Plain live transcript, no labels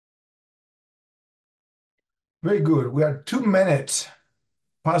Very good. We are 2 minutes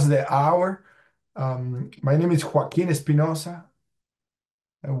past the hour. My name is Joaquin Espinosa.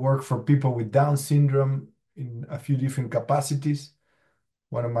 I work for people with Down syndrome in a few different capacities.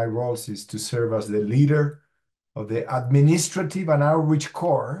 One of my roles is to serve as the leader of the administrative and outreach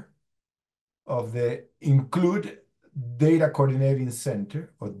core of the Include Data Coordinating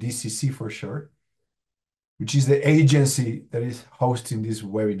Center, or DCC for short, which is the agency that is hosting this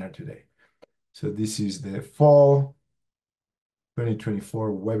webinar today. So this is the fall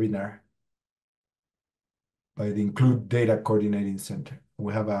 2024 webinar by the Include Data Coordinating Center.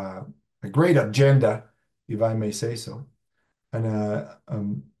 We have a great agenda, if I may say so.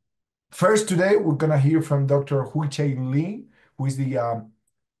 And first today, we're going to hear from Dr. Hui-Cheng Lin, who is the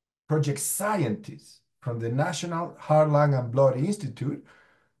project scientist from the National Heart, Lung, and Blood Institute,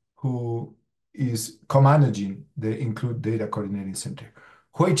 who is co-managing the Include Data Coordinating Center.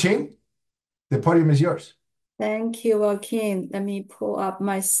 Hui-Cheng, the podium is yours. Thank you, Joaquin. Let me pull up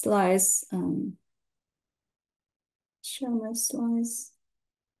my slides. Share my slides.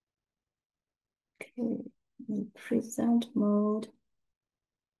 Okay, present mode.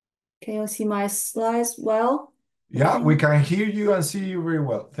 Can you see my slides well? Yeah, we can hear you and see you very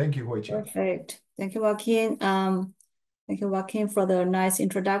well. Thank you, Hui-Cheng. Perfect. Thank you, Joaquin. Thank you, Joaquin, for the nice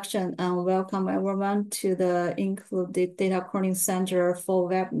introduction, and welcome everyone to the Include Data Coordinating Center full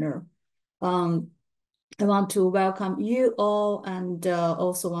webinar. I want to welcome you all and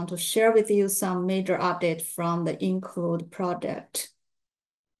also want to share with you some major update from the Include project.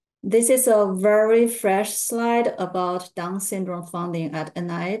 This is a very fresh slide about Down syndrome funding at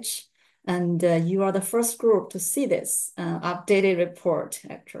NIH, and you are the first group to see this updated report,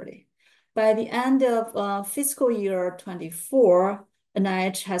 actually. By the end of fiscal year 24,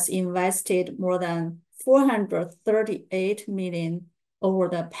 NIH has invested more than $438 million over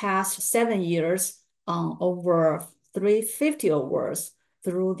the past 7 years on over 350 awards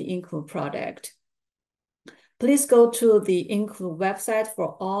through the Include project. Please go to the Include website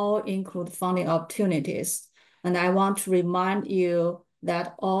for all Include funding opportunities. And I want to remind you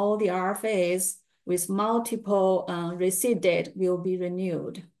that all the RFAs with multiple receipt date will be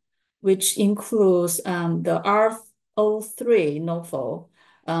renewed, which includes the R03 NOFO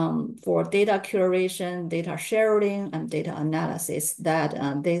for data curation, data sharing, and data analysis that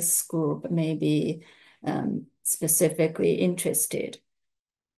this group may be specifically interested.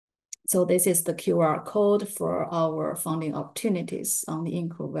 So this is the QR code for our funding opportunities on the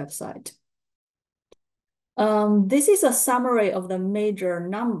Include website. This is a summary of the major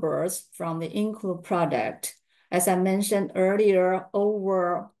numbers from the Include project. As I mentioned earlier,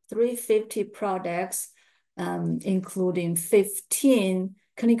 over 350 projects, including 15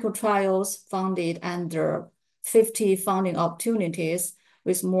 clinical trials funded under 50 funding opportunities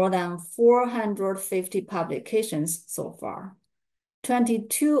with more than 450 publications so far.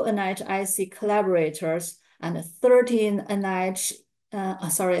 22 NIH IC collaborators and 13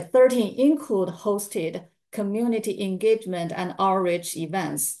 Include hosted community engagement and outreach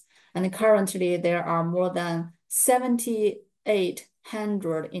events. And currently there are more than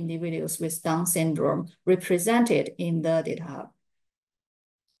 7,800 individuals with Down syndrome represented in the Data Hub.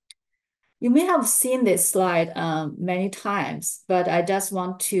 You may have seen this slide many times, but I just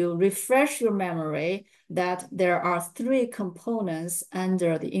want to refresh your memory that there are 3 components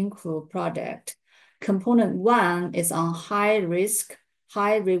under the Include project. Component 1 is on high risk,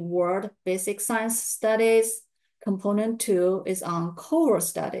 high reward basic science studies. Component 2 is on cohort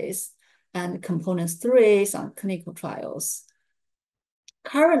studies, and component 3 is on clinical trials.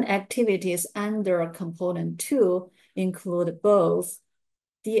 Current activities under component 2 include both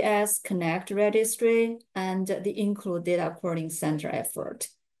DS Connect registry and the Include Data Coordinating Center effort.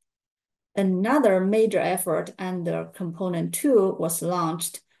 Another major effort under component 2 was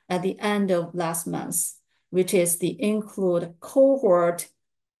launched at the end of last month, which is the Include Cohort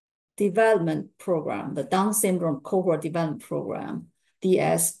Development Program, the Down Syndrome Cohort Development Program,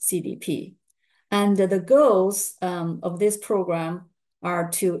 DS-CDP. And the goals of this program are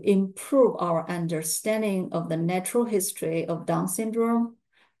to improve our understanding of the natural history of Down syndrome,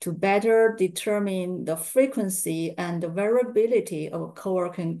 to better determine the frequency and the variability of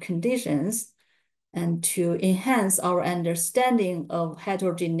co-working conditions, and to enhance our understanding of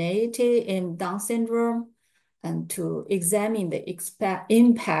heterogeneity in Down syndrome, and to examine the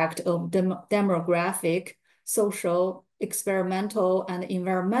impact of demographic, social, experimental, and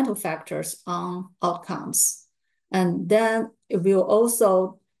environmental factors on outcomes. And then it will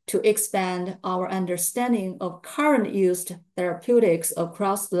also to expand our understanding of current used therapeutics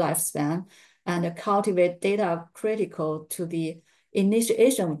across the lifespan and cultivate data critical to the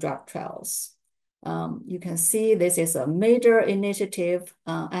initiation of drug trials. You can see this is a major initiative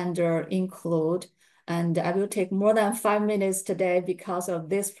under INCLUDE, and I will take more than 5 minutes today because of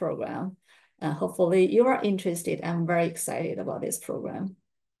this program. Hopefully you are interested. I'm very excited about this program.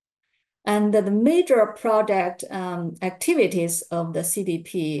 And the major project activities of the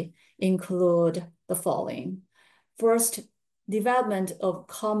CDP include the following. First, development of a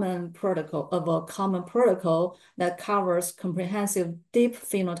common protocol that covers comprehensive deep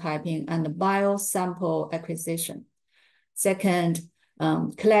phenotyping and biosample acquisition. Second,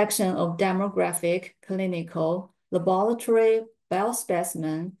 collection of demographic, clinical, laboratory,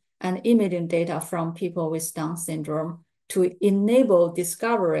 biospecimen, and imaging data from people with Down syndrome to enable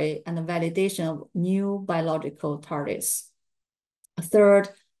discovery and validation of new biological targets. Third,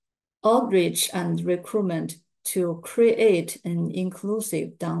 outreach and recruitment to create an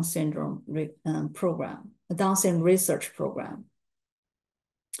inclusive Down syndrome program, a Down syndrome research program.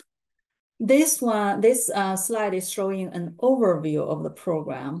 This slide is showing an overview of the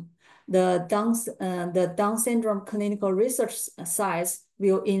program. The Down syndrome clinical research sites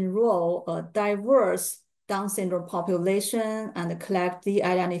will enroll a diverse Down syndrome population and collect the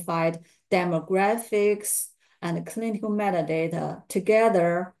identified demographics and clinical metadata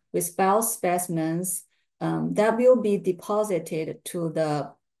together with biospecimens that will be deposited to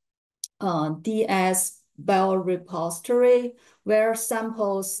the DS biorepository, where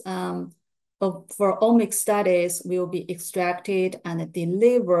samples for omics studies will be extracted and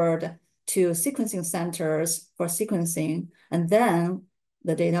delivered to sequencing centers for sequencing, and then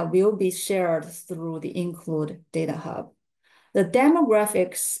the data will be shared through the INCLUDE Data Hub. The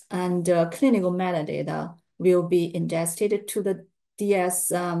demographics and clinical metadata will be ingested to the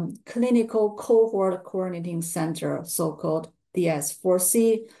DS Clinical Cohort Coordinating Center, so-called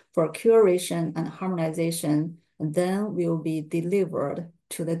DS4C, for curation and harmonization, and then will be delivered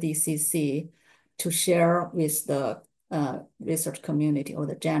to the DCC to share with the research community or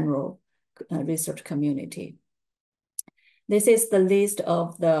the general research community. This is the list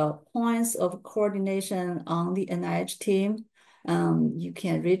of the points of coordination on the NIH team. You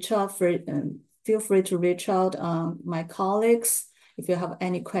can reach out, feel free to reach out my colleagues if you have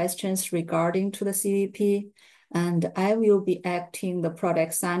any questions regarding to the CDP. And I will be acting the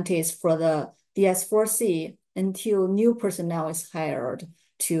project scientist for the DS4C until new personnel is hired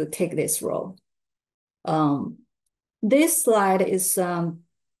to take this role. This slide is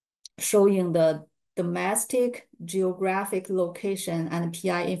showing the domestic geographic location and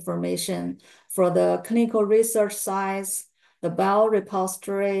PI information for the clinical research sites, the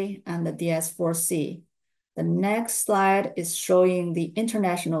biorepository, and the DS4C. The next slide is showing the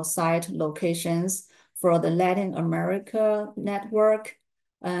international site locations for the Latin America network.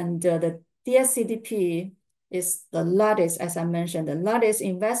 And the DSCDP is the largest, as I mentioned, the largest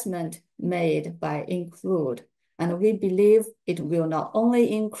investment made by INCLUDE. And we believe it will not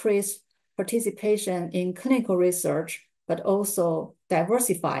only increase participation in clinical research, but also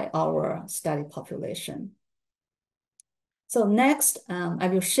diversify our study population. So next, I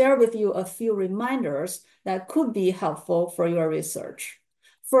will share with you a few reminders that could be helpful for your research.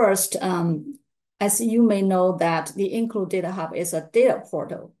 First, as you may know that the INCLUDE Data Hub is a data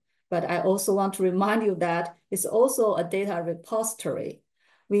portal, but I also want to remind you that it's also a data repository.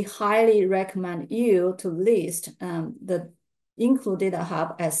 We highly recommend you to list the INCLUDE Data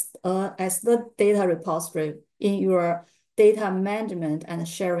Hub as the data repository in your data management and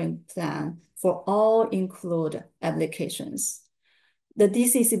sharing plan for all INCLUDE applications. The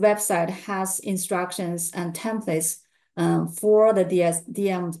DCC website has instructions and templates for the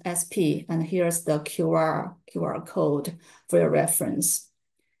DMSP, and here's the QR code for your reference.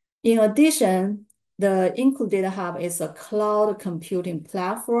 In addition, the INCLUDE Data Hub is a cloud computing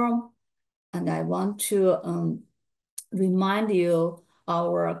platform, and I want to remind you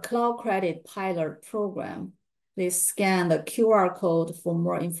our Cloud Credit Pilot program. Please scan the QR code for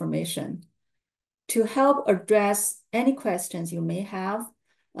more information. To help address any questions you may have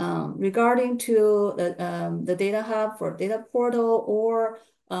regarding to the Data Hub for Data Portal or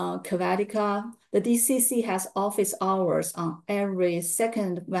Cavatica, the DCC has office hours on every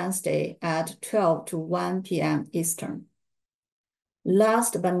second Wednesday at 12 to 1 p.m. Eastern.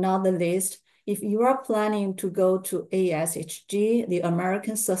 Last but not the least, if you are planning to go to ASHG, the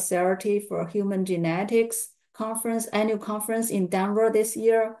American Society for Human Genetics annual conference in Denver this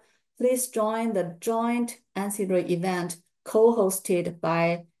year, please join the joint ancillary event co-hosted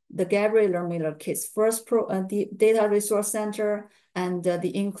by the Gabriela Miller Kids First Data Resource Center and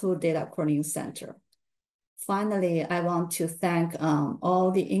the INCLUDE Data Coordinating Center. Finally, I want to thank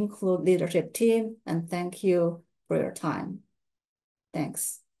all the INCLUDE leadership team and thank you for your time.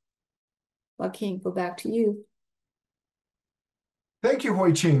 Thanks. Joaquin, go back to you. Thank you,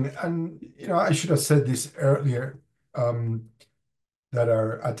 Hui Ching. And I should have said this earlier, that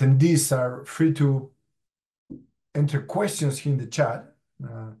our attendees are free to enter questions here in the chat.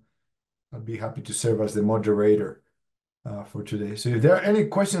 I'll be happy to serve as the moderator for today. So if there are any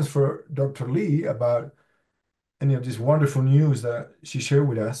questions for Dr. Lee about any of this wonderful news that she shared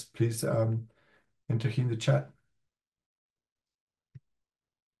with us, please enter here in the chat.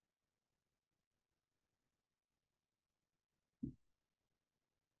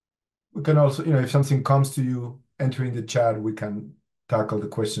 We can also, if something comes to you, enter in the chat, we can tackle the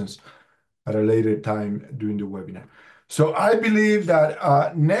questions at a later time during the webinar. So I believe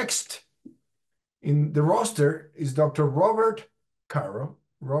that next in the roster is Dr. Robert Caro.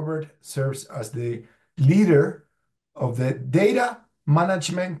 Robert serves as the leader of the Data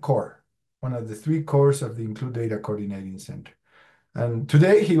Management Core, one of the 3 cores of the Include Data Coordinating Center. And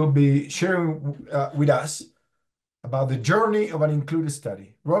today he will be sharing with us about the journey of an included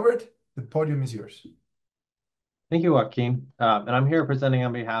study. Robert, the podium is yours. Thank you, Joaquin. And I'm here presenting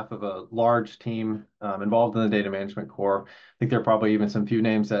on behalf of a large team involved in the data management core. I think there are probably even some few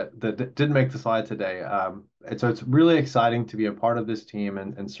names that didn't make the slide today. And so it's really exciting to be a part of this team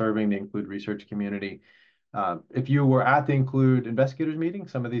and serving the Include research community. If you were at the Include investigators meeting,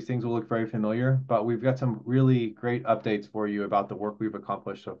 some of these things will look very familiar, but we've got some really great updates for you about the work we've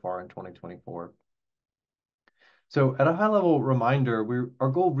accomplished so far in 2024. So at a high level reminder, our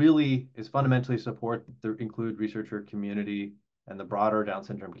goal really is fundamentally support the Include researcher community and the broader Down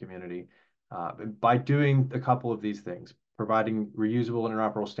syndrome community by doing a couple of these things: providing reusable and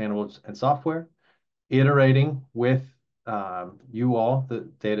interoperable standards and software, iterating with you all, the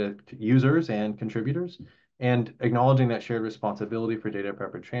data users and contributors, and acknowledging that shared responsibility for data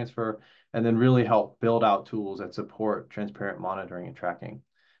prep and transfer, and then really help build out tools that support transparent monitoring and tracking.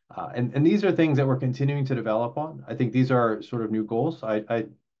 And these are things that we're continuing to develop on. I think these are sort of new goals. I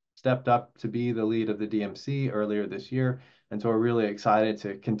stepped up to be the lead of the DMC earlier this year, and so we're really excited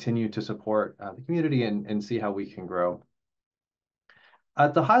to continue to support the community and see how we can grow.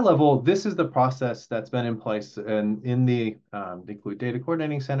 At the high level, this is the process that's been in place in the Include Data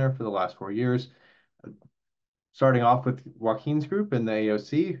Coordinating Center for the last 4 years. Starting off with Joaquin's group in the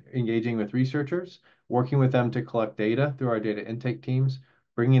AOC, engaging with researchers, working with them to collect data through our data intake teams,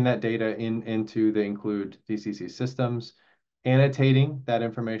 bringing that data into the Include DCC systems, annotating that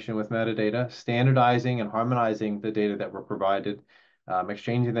information with metadata, standardizing and harmonizing the data that were provided,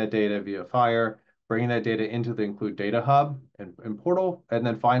 exchanging that data via FHIR, bringing that data into the Include Data Hub and portal, and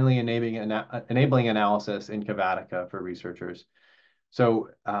then finally enabling analysis in Cavatica for researchers. So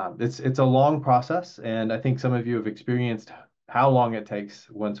it's a long process, and I think some of you have experienced how long it takes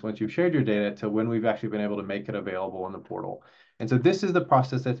once you've shared your data to when we've actually been able to make it available in the portal. And so this is the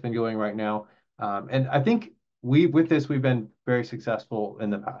process that's been going right now. And I think with this, we've been very successful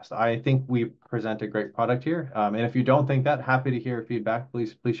in the past. I think we present a great product here. And if you don't think that, happy to hear feedback.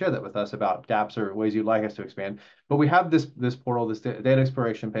 Please share that with us about gaps or ways you'd like us to expand. But we have this portal, this data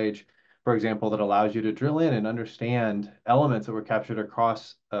exploration page, for example, that allows you to drill in and understand elements that were captured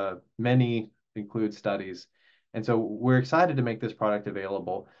across many Include studies. And so we're excited to make this product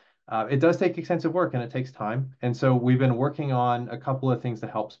available. It does take extensive work and it takes time. And so we've been working on a couple of things to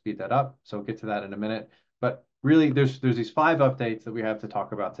help speed that up. So we'll get to that in a minute. But really, there's these 5 updates that we have to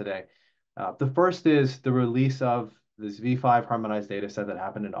talk about today. The first is the release of this V5 harmonized data set that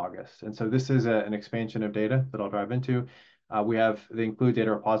happened in August. And so this is an expansion of data that I'll dive into. We have the Include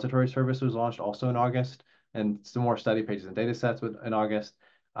Data Repository service was launched also in August, and some more study pages and data sets in August.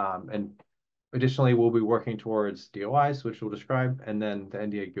 And additionally, we'll be working towards DOIs, which we'll describe, and then the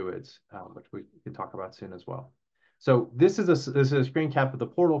NDA GUIDs, which we can talk about soon as well. So this is a screen cap of the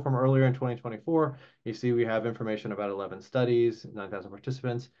portal from earlier in 2024. You see we have information about 11 studies, 9,000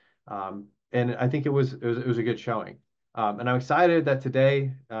 participants, and I think it was a good showing. And I'm excited that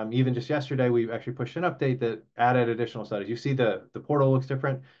today, even just yesterday, we've actually pushed an update that added additional studies. You see the portal looks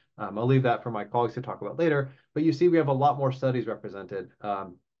different. I'll leave that for my colleagues to talk about later. But you see we have a lot more studies represented,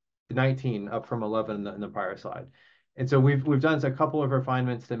 19 up from 11 in the prior slide. And so we've done a couple of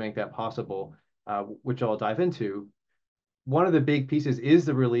refinements to make that possible, which I'll dive into. One of the big pieces is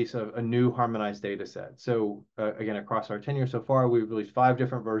the release of a new harmonized data set. So again, across our tenure so far, we've released 5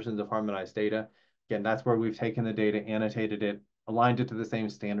 different versions of harmonized data. Again, that's where we've taken the data, annotated it, aligned it to the same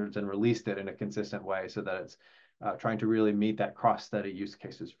standards, and released it in a consistent way so that it's trying to really meet that cross-study use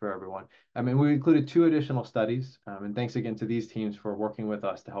cases for everyone. I mean, we included 2 additional studies, and thanks again to these teams for working with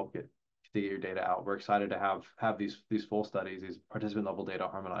us to help get your data out. We're excited to have these full studies, these participant-level data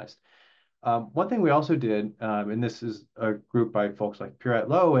harmonized. One thing we also did, and this is a group by folks like Pierrette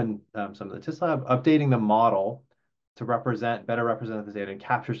Lowe and some of the TIS Lab, updating the model to better represent the data and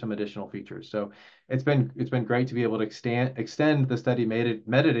capture some additional features. So it's been great to be able to extend the study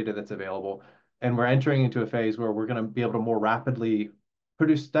metadata that's available, and we're entering into a phase where we're going to be able to more rapidly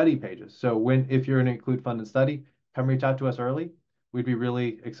produce study pages. So if you're an Include funded study, come reach out to us early. We'd be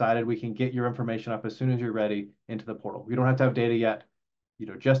really excited. We can get your information up as soon as you're ready into the portal. You don't have to have data yet,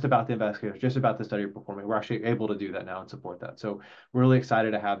 just about the investigators, just about the study you're performing. We're actually able to do that now and support that. So we're really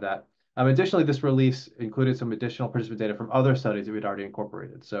excited to have that. Additionally, this release included some additional participant data from other studies that we'd already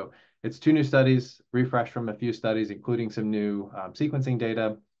incorporated. So it's 2 new studies, refreshed from a few studies, including some new sequencing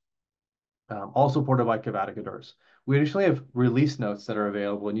data, all supported by Cavatica. We additionally have release notes that are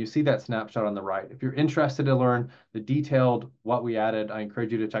available, and you see that snapshot on the right. If you're interested to learn the detailed what we added, I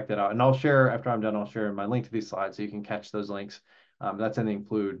encourage you to check that out. And I'll share, after I'm done, I'll share my link to these slides so you can catch those links. That's in the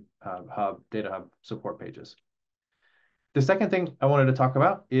Include Data Hub support pages. The second thing I wanted to talk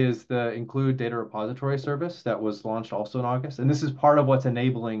about is the Include Data Repository service that was launched also in August. And this is part of what's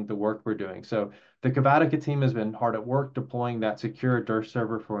enabling the work we're doing. So the Cavatica team has been hard at work deploying that secure DIRST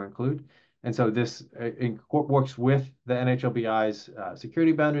server for Include. And so this works with the NHLBI's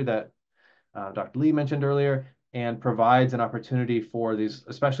security boundary that Dr. Lee mentioned earlier, and provides an opportunity for these,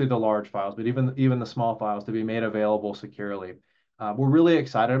 especially the large files, but even the small files, to be made available securely. We're really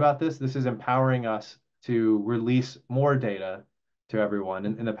excited about this. This is empowering us to release more data to everyone.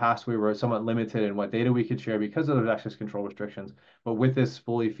 In the past, we were somewhat limited in what data we could share because of those access control restrictions. But with this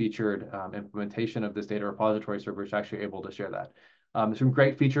fully featured implementation of this data repository server, we're actually able to share that. There's some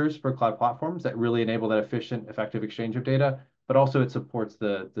great features for cloud platforms that really enable that efficient, effective exchange of data, but also it supports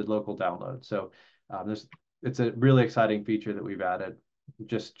the local download. So it's a really exciting feature that we've added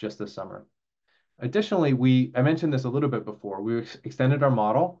just this summer. Additionally, I mentioned this a little bit before, we extended our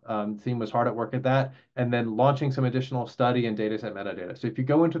model. The team was hard at work at that, and then launching some additional study and data set metadata. So if you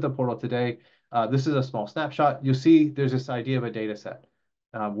go into the portal today, this is a small snapshot. You'll see there's this idea of a data set.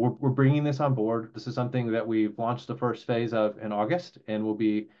 We're bringing this on board. This is something that we've launched the first phase of in August, and will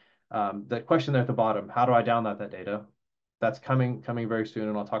be that question there at the bottom, how do I download that data? That's coming very soon,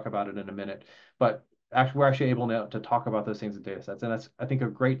 and I'll talk about it in a minute. But we're actually able now to talk about those things in data sets. And that's, I think, a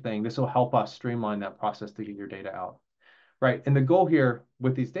great thing. This will help us streamline that process to get your data out. Right. And the goal here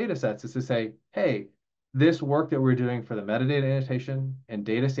with these data sets is to say, hey, this work that we're doing for the metadata annotation and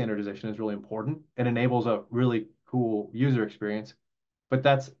data standardization is really important and enables a really cool user experience. But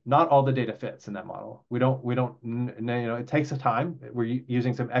that's not all the data fits in that model. We don't, it takes a time. We're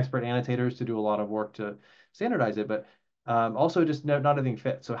using some expert annotators to do a lot of work to standardize it, but also just not everything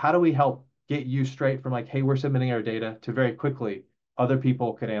fits. So how do we help get you straight from like, hey, we're submitting our data, to very quickly other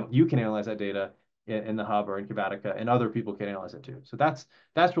people you can analyze that data in the hub or in Cavatica, and other people can analyze it too. So that's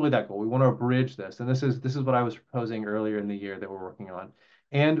really that goal. We want to bridge this, and this is what I was proposing earlier in the year that we're working on,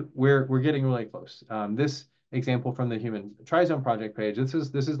 and we're getting really close. This example from the Human Trizome Project page, this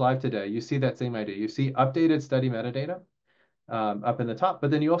is live today. You see that same idea. You see updated study metadata up in the top,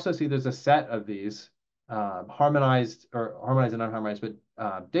 but then you also see there's a set of these harmonized and unharmonized,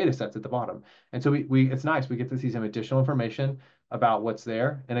 but data sets at the bottom. And so it's nice. We get to see some additional information about what's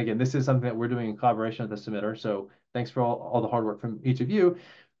there. And again, this is something that we're doing in collaboration with the submitter. So thanks for all the hard work from each of you.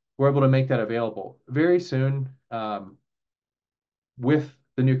 We're able to make that available very soon. With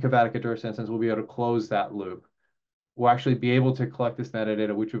the new Cavatica DIRST instance, we'll be able to close that loop. We'll actually be able to collect this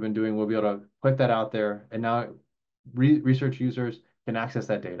metadata, which we've been doing. We'll be able to put that out there, and now research users can access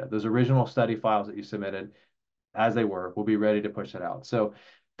that data. Those original study files that you submitted, as they were, will be ready to push it out. So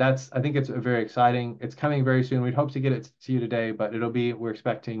I think it's very exciting. It's coming very soon. We'd hope to get it to you today, but we're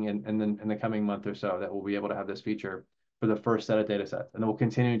expecting in the coming month or so that we'll be able to have this feature for the first set of data sets. And then we'll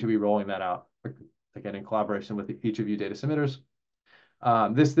continue to be rolling that out, again, in collaboration with each of you data submitters.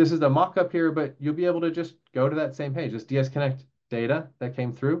 This is the mock-up here, but you'll be able to just go to that same page. This DS Connect data that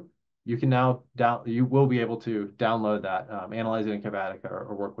came through, you can now you will be able to download that, analyze it in Cavatica,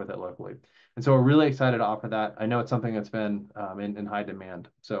 or work with it locally. And so we're really excited to offer that. I know it's something that's been in high demand.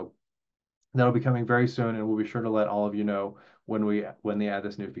 So that'll be coming very soon, and we'll be sure to let all of you know when they add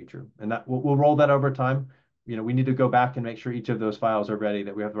this new feature. And that we'll roll that over time. We need to go back and make sure each of those files are ready,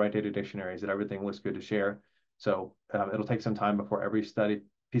 that we have the right data dictionaries, that everything looks good to share. So it'll take some time before every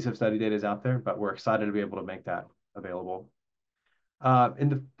piece of study data is out there, but we're excited to be able to make that available. And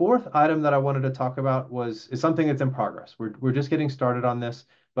the fourth item that I wanted to talk about is something that's in progress. We're just getting started on this,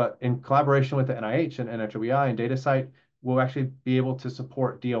 but in collaboration with the NIH and NHLBI and DataCite, we'll actually be able to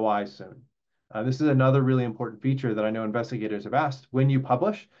support DOI soon. This is another really important feature that I know investigators have asked. When you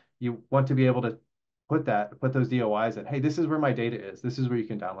publish, you want to be able to put those DOIs that, hey, this is where my data is. This is where you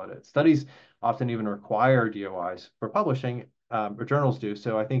can download it. Studies often even require DOIs for publishing, or journals do.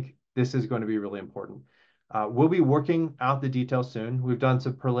 So I think this is going to be really important. We'll be working out the details soon. We've done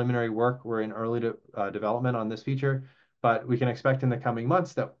some preliminary work. We're in early development on this feature, but we can expect in the coming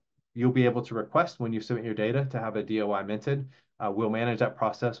months that you'll be able to request when you submit your data to have a DOI minted. We'll manage that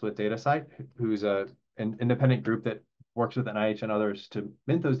process with DataCite, who's an independent group that works with NIH and others to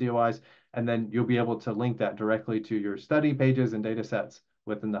mint those DOIs, and then you'll be able to link that directly to your study pages and data sets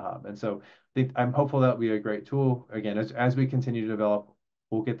within the hub. And so I'm hopeful that'll be a great tool. Again, as we continue to develop,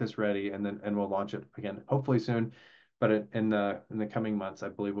 we'll get this ready and we'll launch it again, hopefully soon. But in the coming months, I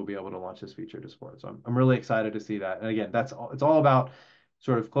believe we'll be able to launch this feature to support. So I'm really excited to see that. And again, it's all about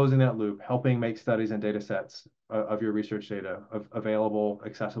sort of closing that loop, helping make studies and data sets of your research data available,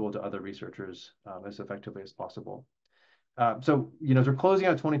 accessible to other researchers as effectively as possible. So, as we're closing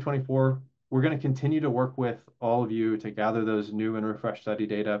out 2024, we're going to continue to work with all of you to gather those new and refreshed study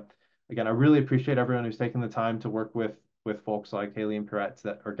data. Again, I really appreciate everyone who's taken the time to work with folks like Haley and Peretz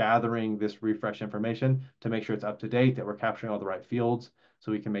that are gathering this refresh information to make sure it's up to date, that we're capturing all the right fields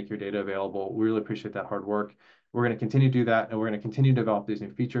so we can make your data available. We really appreciate that hard work. We're going to continue to do that, and we're going to continue to develop these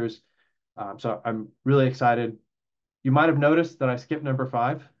new features. So I'm really excited. You might have noticed that I skipped number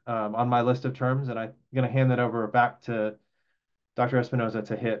 5 on my list of terms, and I'm going to hand that over back to Dr. Espinosa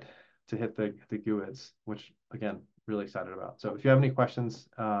to hit the GUIDs, which again, really excited about. So if you have any questions,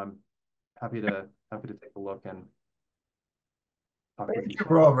 happy to take a look and talk with Thank you. you,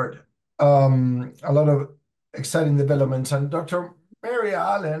 Robert. A lot of exciting developments. And Dr. Mary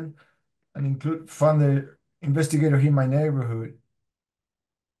Allen, an include founder investigator here in my neighborhood,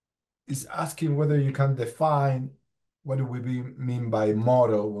 is asking whether you can define what do we mean by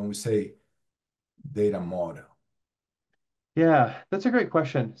model when we say data model. Yeah, that's a great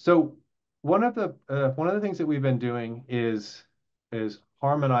question. So one of the things that we've been doing is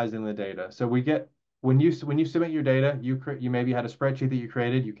harmonizing the data. So we get when you submit your data, you maybe had a spreadsheet that you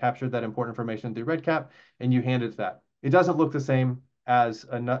created, you captured that important information through REDCap, and you handed that. It doesn't look the same as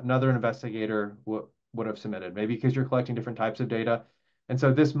another investigator would have submitted, maybe because you're collecting different types of data. And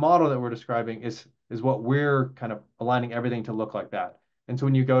so this model that we're describing is what we're kind of aligning everything to look like that. And so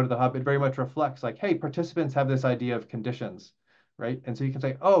when you go to the hub, it very much reflects like, hey, participants have this idea of conditions, right? And so you can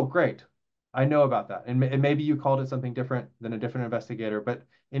say, oh, great, I know about that. And maybe you called it something different than a different investigator, but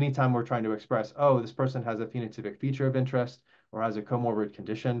anytime we're trying to express, oh, this person has a phenotypic feature of interest or has a comorbid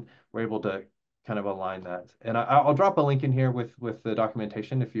condition, we're able to kind of align that. And I'll drop a link in here with the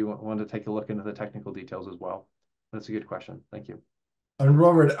documentation if you want to take a look into the technical details as well. That's a good question. Thank you. And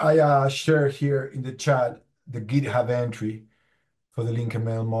Robert, I share here in the chat the GitHub entry for the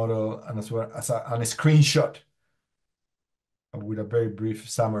link-ML model, and as well as a screenshot with a very brief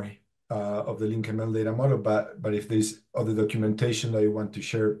summary of the link-ML data model. But if there's other documentation that you want to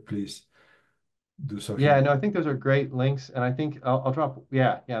share, please do so Yeah, here. no, I think those are great links, and I think I'll drop.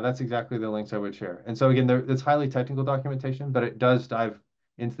 Yeah, that's exactly the links I would share. And so again, it's highly technical documentation, but it does dive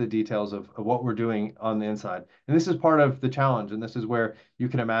into the details of what we're doing on the inside. And this is part of the challenge, and this is where you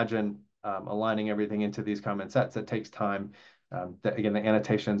can imagine aligning everything into these comment sets. That takes time. That again, the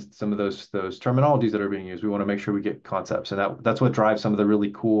annotations, some of those terminologies that are being used, we want to make sure we get concepts, and that's what drives some of the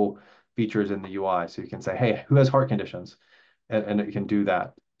really cool features in the UI. So you can say, hey, who has heart conditions, and it can do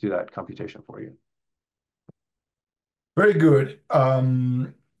that computation for you. Very good.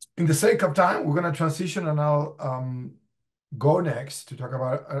 In the sake of time, we're going to transition, and I'll go next to talk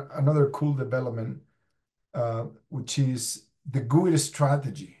about another cool development, which is the GUID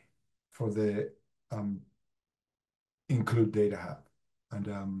strategy for the Include Data Hub.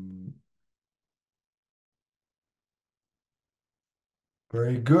 And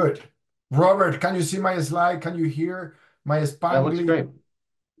very good. Robert, can you see my slide? Can you hear my That looks Spanglish great.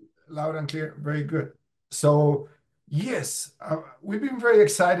 loud and clear? Very good. So yes, we've been very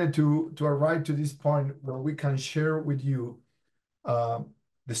excited to arrive to this point where we can share with you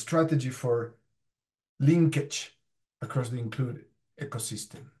the strategy for linkage across the Include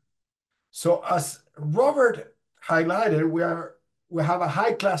ecosystem. So as Robert highlighted, we have a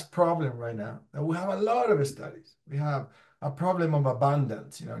high-class problem right now, and we have a lot of studies. We have a problem of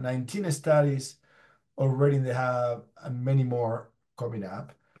abundance, 19 studies already they have, and many more coming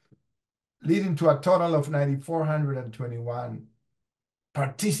up, leading to a total of 9,421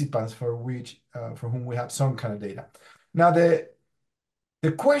 participants for whom we have some kind of data. Now, the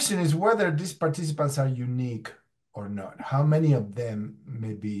question is whether these participants are unique or not. How many of them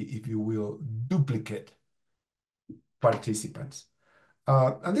may be, if you will, duplicate participants?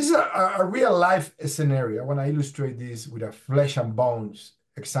 And this is a real life scenario. I want to illustrate this with a flesh and bones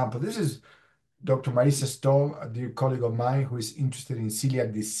example. This is Dr. Marisa Stoll, a dear colleague of mine who is interested in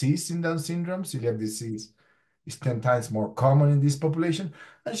celiac disease in Down syndrome. Celiac disease is 10 times more common in this population,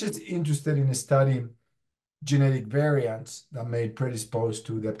 and she's interested in studying genetic variants that may predispose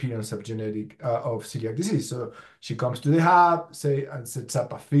to the appearance of celiac disease. So she comes to the hub, and sets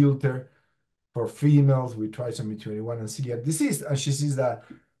up a filter for females with trisomy 21 and celiac disease, and she sees that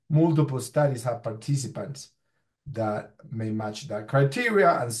multiple studies have participants that may match that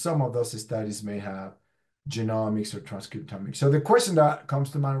criteria, and some of those studies may have genomics or transcriptomics. So the question that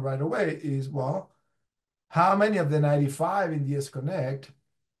comes to mind right away is, well, how many of the 95 in DS Connect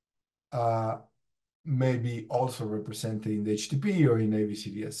may be also represented in the HTTP or in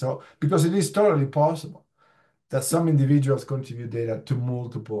ABCDS? So, because it is totally possible that some individuals contribute data to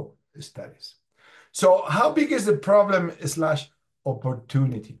multiple studies. So how big is the problem /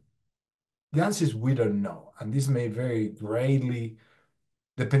 opportunity? The answer is we don't know, and this may vary greatly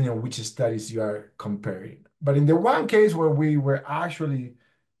depending on which studies you are comparing. But in the one case where we were actually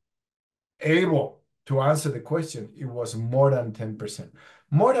able to answer the question, it was more than 10%.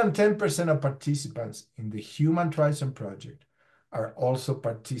 More than 10% of participants in the Human Trisom Project are also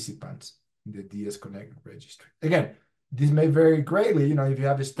participants in the DS Connect registry. Again, this may vary greatly. You know, if you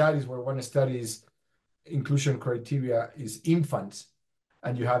have studies where one study is inclusion criteria is infants,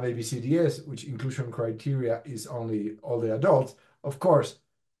 and you have ABCDS, which inclusion criteria is only all the adults, of course,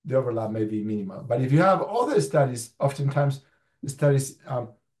 the overlap may be minimal. But if you have other studies, oftentimes studies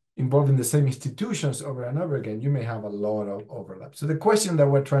involving the same institutions over and over again, you may have a lot of overlap. So the question that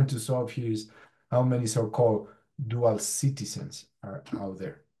we're trying to solve here is how many so-called dual citizens are out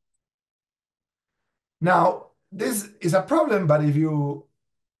there. Now, this is a problem, but if your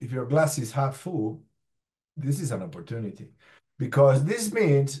glass is half full, this is an opportunity, because this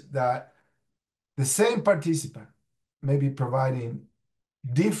means that the same participant may be providing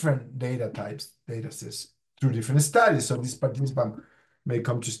different data types, data sets through different studies. So this participant may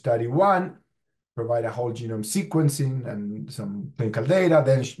come to study one, provide a whole genome sequencing and some clinical data,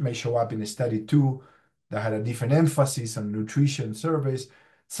 then may show up in a study two that had a different emphasis on nutrition surveys.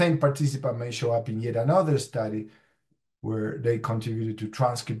 Same participant may show up in yet another study where they contributed to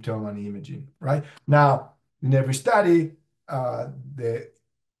transcriptome and imaging, right? Now, in every study, the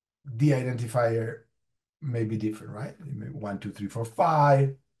de-identifier may be different, right? 1, 2, 3, 4,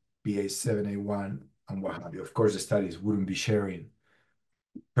 5, BA7A1, and what have you. Of course, the studies wouldn't be sharing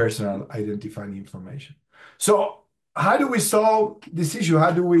personal identifying information. So how do we solve this issue?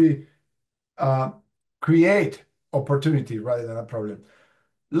 How do we create opportunity rather than a problem?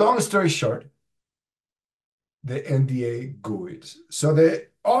 Long story short, the NDA GUIDs. So the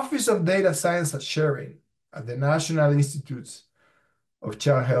Office of Data Science and Sharing at the National Institutes of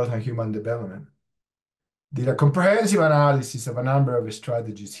Child Health and Human Development did a comprehensive analysis of a number of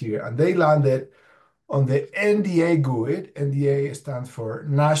strategies here, and they landed on the NDA GUID. NDA stands for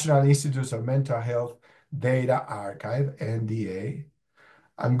National Institutes of Mental Health Data Archive, NDA,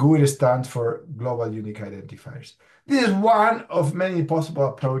 and GUID stands for Global Unique Identifiers. This is one of many possible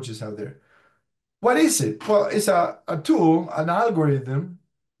approaches out there. What is it? Well, it's a tool, an algorithm,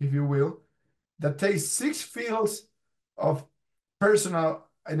 if you will, that takes 6 fields of personal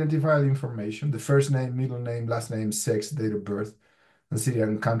identifiable information, the first name, middle name, last name, sex, date of birth, and city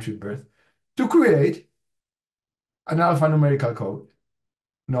and country birth, to create an alphanumerical code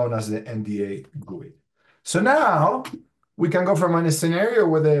known as the NDA GUID. So now we can go from a scenario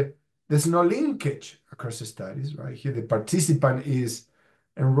where there's no linkage across the studies, right? Here the participant is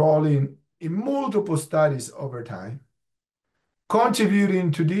enrolling in multiple studies over time,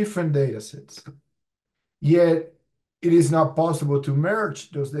 contributing to different data sets. Yet it is not possible to merge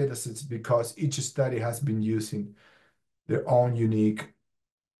those data sets because each study has been using their own unique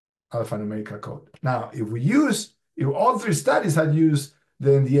alphanumerical code. Now, if all 3 studies had used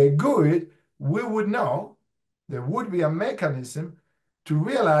the NDA GUID, we would know there would be a mechanism to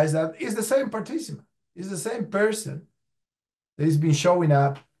realize that it's the same participant, it's the same person that has been showing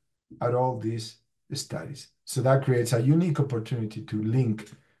up at all these studies. So that creates a unique opportunity to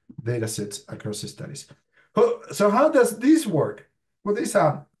link data sets across the studies. So how does this work? Well, there's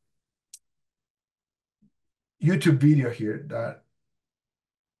a YouTube video here that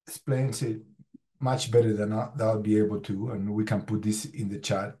explains it much better than I'll be able to, and we can put this in the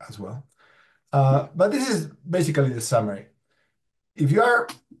chat as well. But this is basically the summary. If you are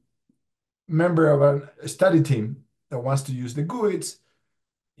a member of a study team that wants to use the GUIDs,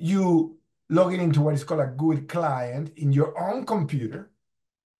 you log into what is called a GUID client in your own computer.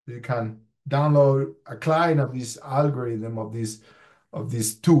 You can download a client of this algorithm of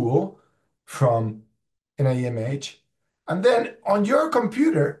this tool from NIMH, and then on your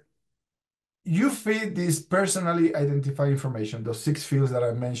computer you feed this personally identified information, those 6 fields that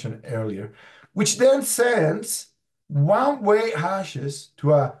I mentioned earlier, which then sends one-way hashes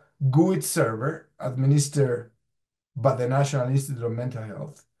to a GUID server administered by the National Institute of Mental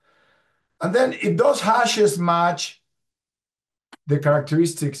Health. And then if those hashes match the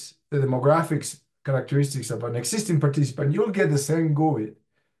characteristics, the demographics characteristics of an existing participant, you'll get the same GUID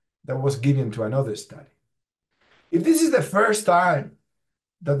that was given to another study. If this is the first time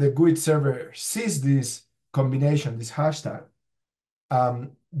that the GUID server sees this combination, this hashtag,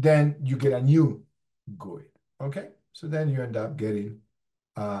 then you get a new GUID, okay? So then you end up getting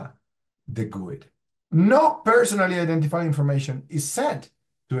the GUID. No personally identified information is sent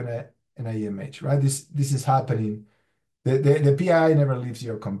to an IMH, right? This is happening. The PI never leaves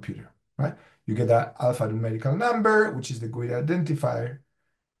your computer, right? You get that alphanumerical number, which is the GUID identifier.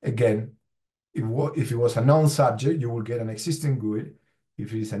 Again, if it was a known subject, you will get an existing GUID.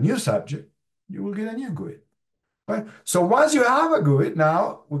 If it is a new subject, you will get a new GUID, right? So once you have a GUID,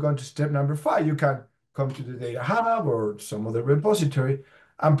 now we're going to step number 5. You can come to the Data Hub or some other repository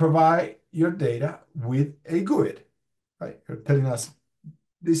and provide your data with a GUID, right? You're telling us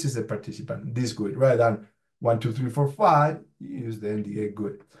this is the participant, this GUID, rather than 1, 2, 3, 4, 5, you use the NDA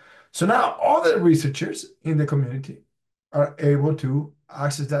GUID. So now other researchers in the community are able to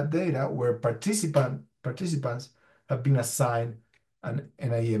access that data where participants have been assigned an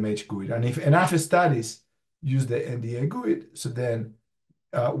NIMH GUID. And if enough studies use the NDA GUID, so then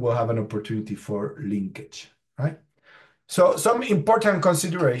we'll have an opportunity for linkage, right? So some important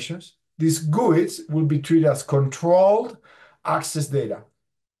considerations. These GUIDs will be treated as controlled access data.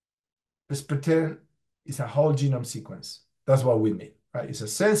 Let's pretend it's a whole genome sequence. That's what we mean, right? It's a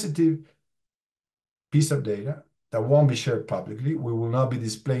sensitive piece of data that won't be shared publicly. We will not be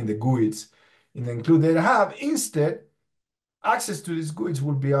displaying the GUIDs in the Include Data Hub. Instead, access to these GUIDs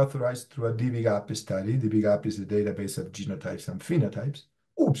will be authorized through a dbGaP study. dbGaP is the database of genotypes and phenotypes.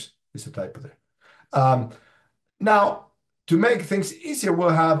 Oops, it's a typo there. Now, to make things easier, we'll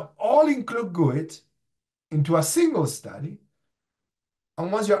have all Include GUIDs into a single study.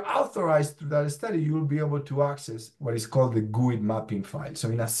 And once you're authorized through that study, you will be able to access what is called the GUID mapping file. So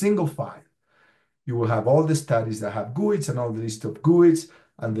in a single file, you will have all the studies that have GUIDs and all the list of GUIDs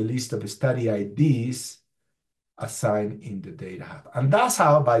and the list of study IDs assigned in the Data Hub. And that's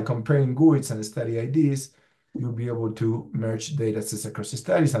how, by comparing GUIDs and study IDs, you'll be able to merge data sets across the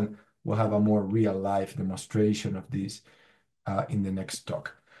studies, and we'll have a more real-life demonstration of this in the next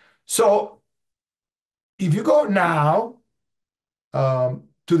talk. So if you go now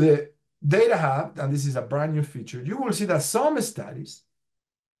to the Data Hub, and this is a brand new feature, you will see that some studies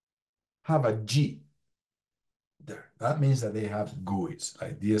have a G there. That means that they have GUIDs,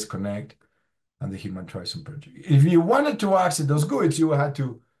 like DS Connect and the Human Tourism Project. If you wanted to access those GUIDs, you had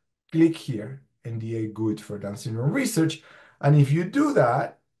to click here, NDA GUID for Down syndrome research. And if you do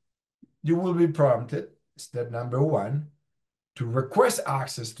that, you will be prompted, step number 1, to request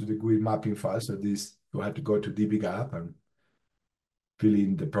access to the GUID mapping file. So this, you have to go to dbGaP and fill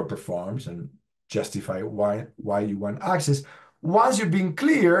in the proper forms and justify why you want access. Once you've been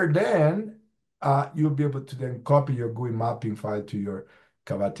clear, then you'll be able to then copy your GUI mapping file to your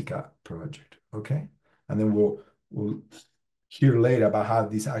Kavatika project, okay? And then we'll hear later about how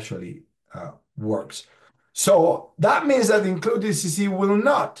this actually works. So that means that Include DCC will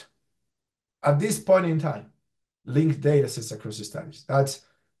not, at this point in time, link data sets across the studies. That's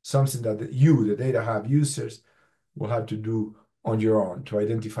something that the Data Hub users, will have to do on your own to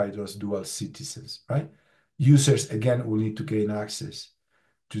identify those dual citizens, right? Users, again, will need to gain access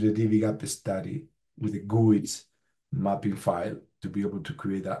to the dbGaP study with the GUIDs mapping file to be able to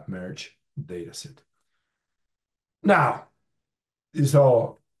create that merge data set. Now, it's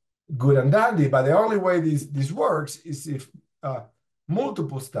all good and dandy, but the only way this works is if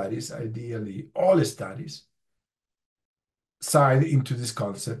multiple studies, ideally all studies, sign into this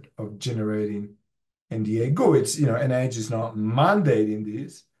concept of generating NDA GUIDs. You know, NIH is not mandating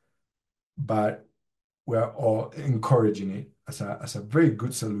this, but we're all encouraging it as a very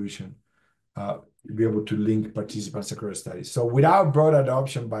good solution to be able to link participants across studies. So without broad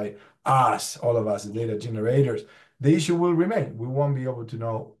adoption by us, all of us, the data generators, the issue will remain. We won't be able to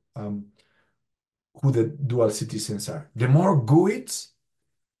know who the dual citizens are. The more GUIDs,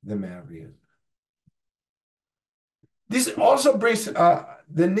 the merrier. This also brings up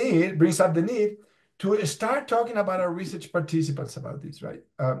the need to start talking about our research participants about this, right?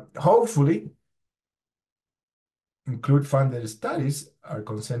 Hopefully, Include funded studies are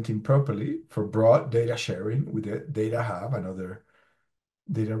consenting properly for broad data sharing with the Data Hub and other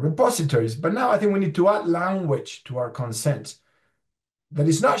data repositories. But now I think we need to add language to our consent that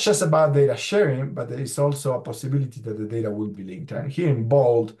is not just about data sharing, but there is also a possibility that the data will be linked. And here in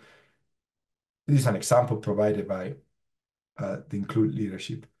bold, this is an example provided by the Include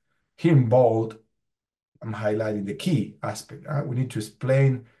leadership. Here in bold, I'm highlighting the key aspect. We need to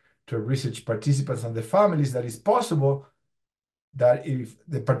explain to research participants and the families that it's possible that if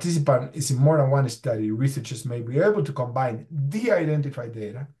the participant is in more than one study, researchers may be able to combine de-identified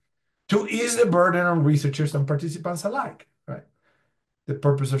data to ease the burden on researchers and participants alike, right? The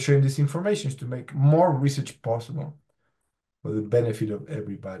purpose of sharing this information is to make more research possible for the benefit of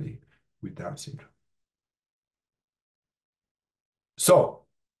everybody with Down syndrome. So,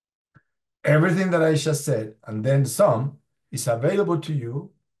 everything that I just said, and then some, is available to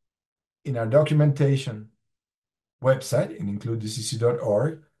you in our documentation website in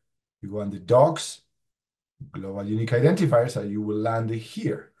includedcc.org. You go on the docs, global unique identifiers, and you will land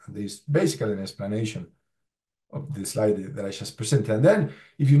here. And there's basically an explanation of the slide that I just presented. And then,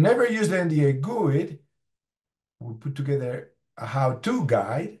 if you never use the NDA GUID, we put together a how-to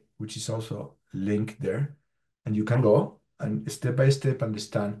guide, which is also linked there. And you can go and step by step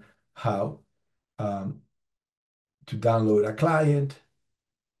understand how to download a client,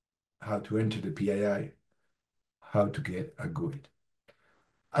 how to enter the PII, how to get a GUID.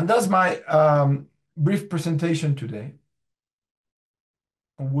 And that's my brief presentation today.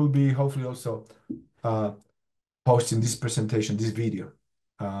 And we'll be hopefully also posting this presentation, this video,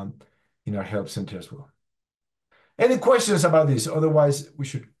 in our help center as well. Any questions about this? Otherwise, we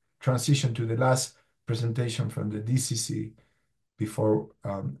should transition to the last presentation from the DCC before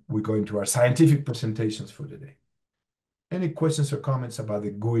we go into our scientific presentations for the day. Any questions or comments about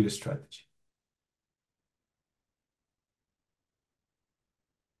the GUID strategy?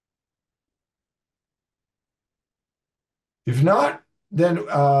 If not, then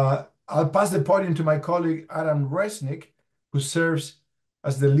I'll pass the podium to my colleague, Adam Resnick, who serves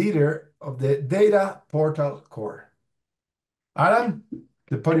as the leader of the Data Portal Core. Adam,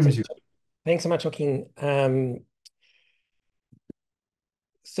 the podium is yours. Thanks so much, Joaquin.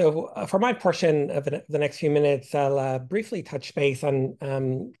 So for my portion of the next few minutes, I'll briefly touch base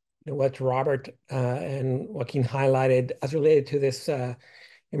on what Robert and Joaquin highlighted as related to this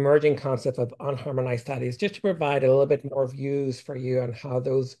emerging concept of unharmonized studies, just to provide a little bit more views for you on how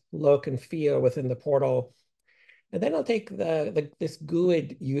those look and feel within the portal. And then I'll take this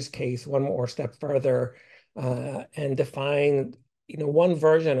GUID use case one more step further and define one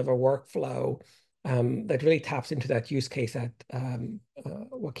version of a workflow that really taps into that use case that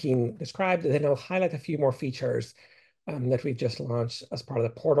Joaquin described. And then I'll highlight a few more features that we've just launched as part of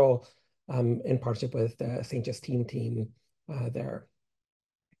the portal in partnership with the St. Justine team there.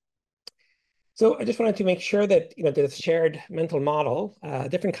 So I just wanted to make sure that there's a shared mental model,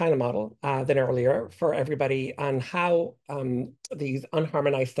 different kind of model than earlier for everybody on how these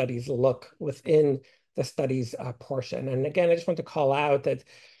unharmonized studies look within the studies portion. And again, I just want to call out that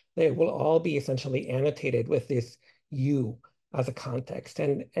they will all be essentially annotated with this U as a context.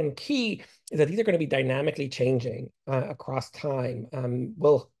 And key is that these are going to be dynamically changing across time.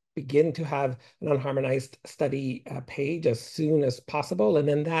 We'll begin to have an unharmonized study page as soon as possible. And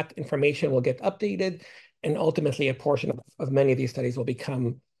then that information will get updated. And ultimately, a portion of many of these studies will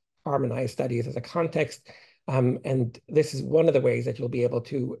become harmonized studies as a context. And this is one of the ways that you'll be able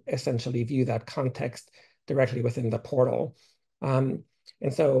to essentially view that context directly within the portal. And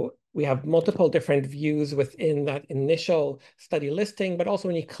so we have multiple different views within that initial study listing, but also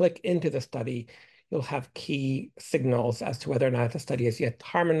when you click into the study, you'll have key signals as to whether or not the study is yet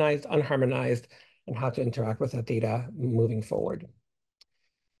harmonized, unharmonized, and how to interact with that data moving forward.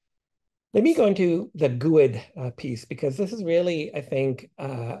 Let me go into the GUID piece, because this is really, I think,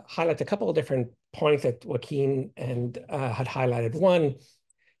 highlights a couple of different points that Joaquin and had highlighted. One,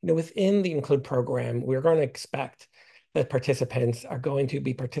 within the INCLUDE program, we're going to expect that participants are going to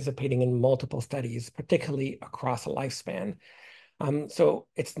be participating in multiple studies, particularly across a lifespan. So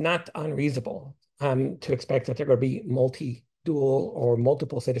it's not unreasonable to expect that they're going to be multi-dual or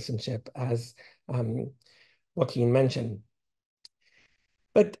multiple citizenship, as Joaquin mentioned.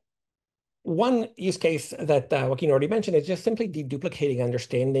 But one use case that Joaquin already mentioned is just simply deduplicating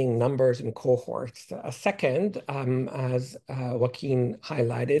understanding numbers and cohorts. A second, as Joaquin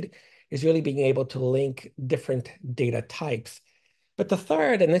highlighted, is really being able to link different data types. But the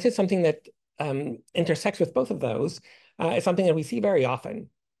third, and this is something that intersects with both of those, is something that we see very often,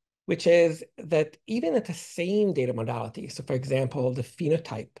 which is that even at the same data modality, so for example, the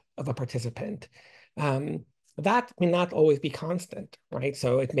phenotype of a participant, that may not always be constant, right?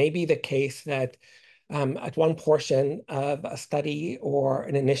 So it may be the case that at one portion of a study or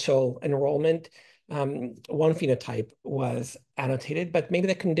an initial enrollment, one phenotype was annotated, but maybe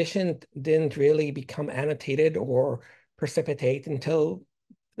the condition didn't really become annotated or precipitate until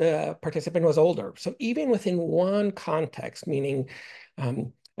the participant was older. So even within one context, meaning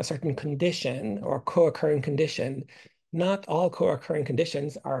a certain condition or co-occurring condition, not all co-occurring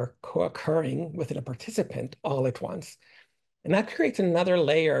conditions are co-occurring within a participant all at once. And that creates another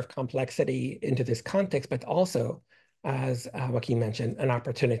layer of complexity into this context, but also, as Joaquin mentioned, an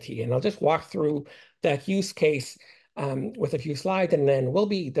opportunity. And I'll just walk through that use case with a few slides, and then we'll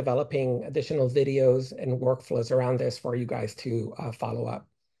be developing additional videos and workflows around this for you guys to follow up.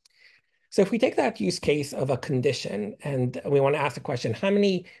 So if we take that use case of a condition and we want to ask the question, how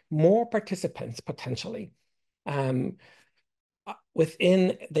many more participants potentially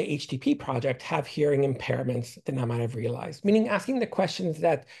within the HTP project have hearing impairments than I might have realized? Meaning asking the questions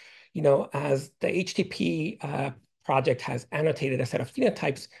that, as the HTP project has annotated a set of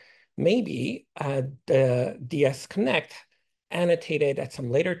phenotypes, maybe the DS Connect annotated at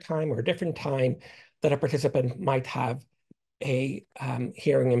some later time or a different time that a participant might have a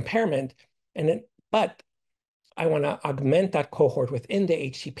hearing impairment, but I want to augment that cohort within the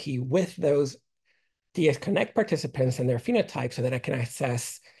HTP with those DS Connect participants and their phenotypes so that I can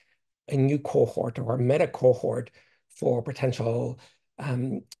assess a new cohort or a meta cohort for potential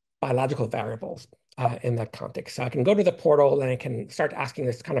biological variables in that context. So I can go to the portal and I can start asking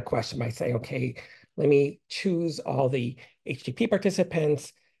this kind of question by saying, okay, let me choose all the HTP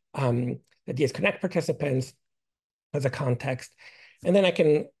participants, the DS Connect participants as a context, and then I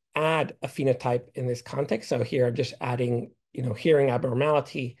can add a phenotype in this context. So here I'm just adding, hearing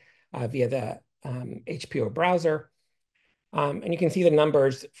abnormality via the HPO browser. And you can see the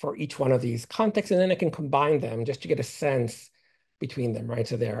numbers for each one of these contexts, and then I can combine them just to get a sense between them, right?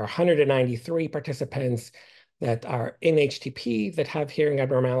 So there are 193 participants that are in HTP that have hearing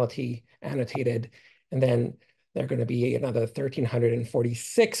abnormality annotated, and then there are going to be another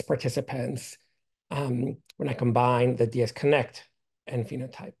 1,346 participants when I combine the DS Connect and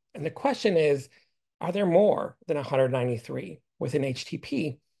phenotype. And the question is, are there more than 193 within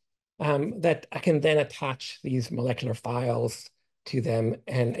HTP that I can then attach these molecular files to them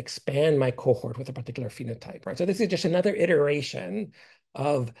and expand my cohort with a particular phenotype, right? So this is just another iteration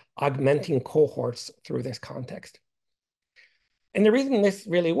of augmenting cohorts through this context. And the reason this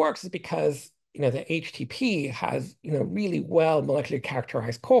really works is because, the HTP has, really well molecularly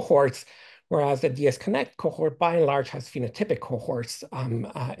characterized cohorts, whereas the DS Connect cohort, by and large, has phenotypic cohorts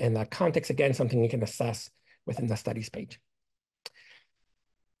in that context. Again, something you can assess within the studies page.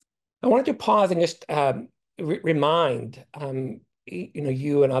 I wanted to pause and just remind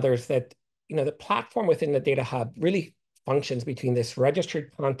you and others that the platform within the Data Hub really functions between this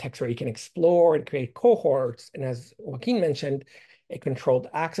registered context where you can explore and create cohorts, and as Joaquin mentioned, a controlled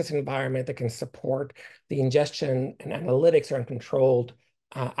access environment that can support the ingestion and analytics around controlled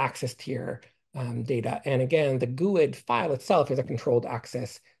access tier data. And again, the GUID file itself is a controlled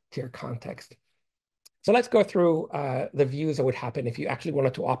access tier context. So let's go through the views that would happen if you actually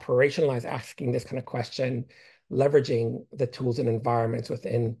wanted to operationalize asking this kind of question, leveraging the tools and environments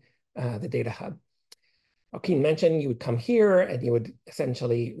within the Data Hub. Joaquin mentioned you would come here and you would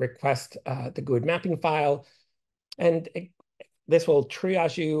essentially request the GUID mapping file. And this will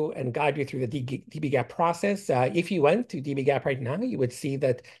triage you and guide you through the dbGaP process. If you went to dbGaP right now, you would see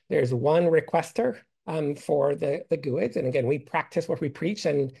that there's one requester for the GUIDs. And again, we practice what we preach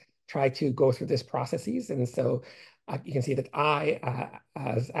and try to go through this processes. And so you can see that I,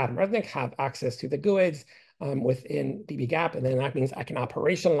 as Adam Resnick, have access to the GUIDs within dbGaP. And then that means I can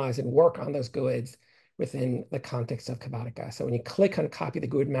operationalize and work on those GUIDs within the context of Kavatica. So when you click on copy the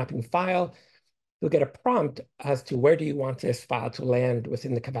GUID mapping file, you'll get a prompt as to where do you want this file to land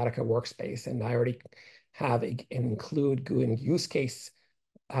within the Kavatica workspace. And I already have an include GUID use case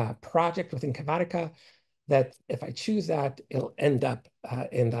project within Kavatica that if I choose that, it'll end up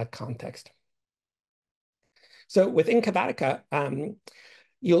in that context. So within Kavatica,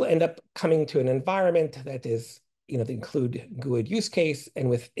 you'll end up coming to an environment that is, the include GUID use case. And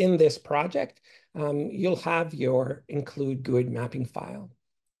within this project, you'll have your include GUID mapping file.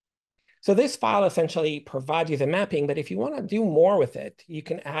 So this file essentially provides you the mapping, but if you want to do more with it, you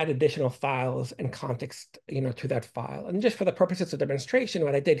can add additional files and context, to that file. And just for the purposes of demonstration,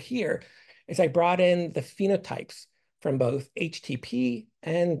 what I did here is I brought in the phenotypes from both HTP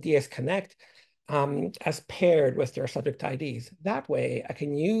and DS Connect as paired with their subject IDs. That way, I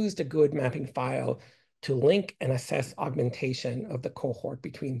can use the GUID mapping file to link and assess augmentation of the cohort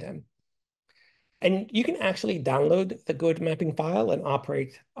between them. And you can actually download the GUID mapping file and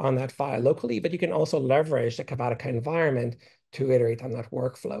operate on that file locally, but you can also leverage the Kavatica environment to iterate on that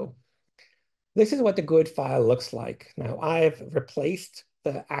workflow. This is what the GUID file looks like. Now, I've replaced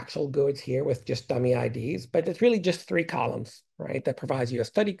the actual GUIDs here with just dummy IDs, but it's really just 3 columns, right? That provides you a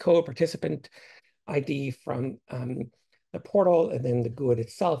study code, participant ID from the portal, and then the GUID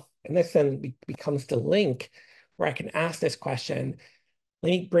itself. And this then becomes the link where I can ask this question,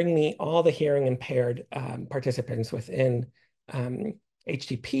 bring me all the hearing impaired participants within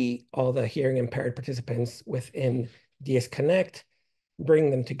HTP, all the hearing impaired participants within DS Connect,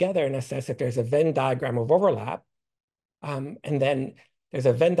 bring them together and assess if there's a Venn diagram of overlap. And then there's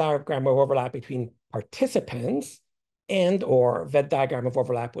a Venn diagram of overlap between participants and or Venn diagram of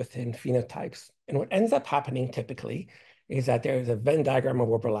overlap within phenotypes. And what ends up happening typically is that there's a Venn diagram of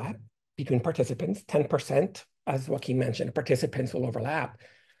overlap between participants, 10%, as Joaquin mentioned, participants will overlap.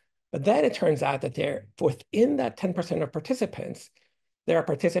 But then it turns out that within that 10% of participants, there are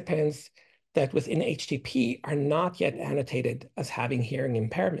participants that within HTP are not yet annotated as having hearing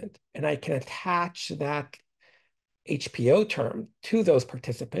impairment. And I can attach that HPO term to those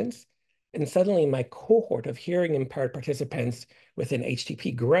participants. And suddenly my cohort of hearing impaired participants within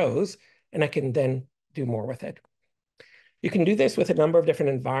HTP grows, and I can then do more with it. You can do this with a number of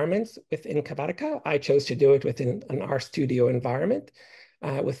different environments within Kavatica. I chose to do it within an RStudio environment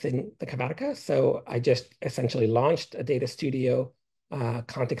within the Kavatica. So I just essentially launched a Data Studio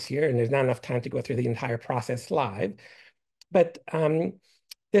context here, and there's not enough time to go through the entire process live. But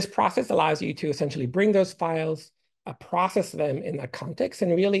this process allows you to essentially bring those files, process them in that context,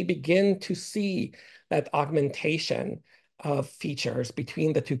 and really begin to see that augmentation of features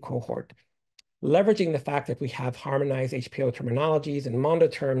between the 2 cohorts. Leveraging the fact that we have harmonized HPO terminologies and Mondo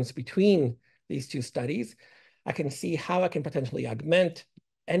terms between these 2 studies, I can see how I can potentially augment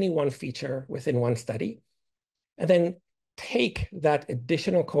any one feature within one study, and then take that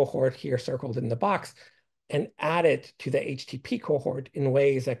additional cohort here circled in the box and add it to the HTP cohort in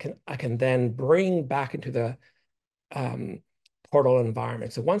ways that I can then bring back into the portal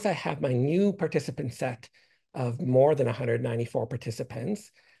environment. So once I have my new participant set of more than 194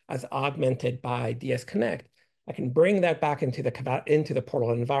 participants, as augmented by DS Connect, I can bring that back into the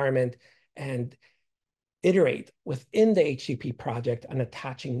portal environment and iterate within the HTTP project on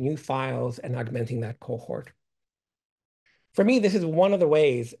attaching new files and augmenting that cohort. For me, this is one of the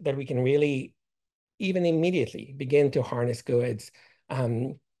ways that we can really, even immediately, begin to harness GUIDs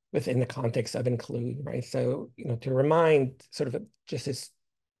within the context of INCLUDE, right? So, to remind sort of just this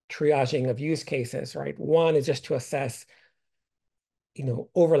triaging of use cases, right? One is just to assess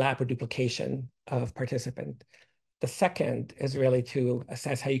overlap or duplication of participant. The second is really to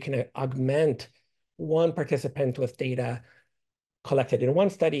assess how you can augment one participant with data collected in one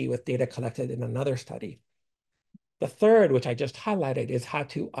study with data collected in another study. The third, which I just highlighted, is how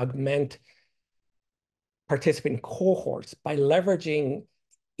to augment participant cohorts by leveraging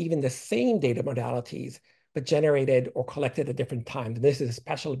even the same data modalities, but generated or collected at different times. And this is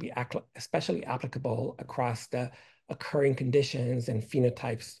especially applicable across the occurring conditions and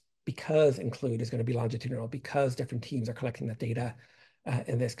phenotypes, because INCLUDE is going to be longitudinal, because different teams are collecting the data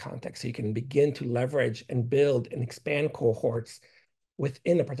in this context. So you can begin to leverage and build and expand cohorts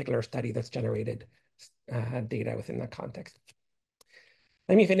within a particular study that's generated data within that context.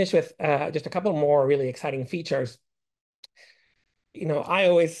 Let me finish with just a couple more really exciting features. I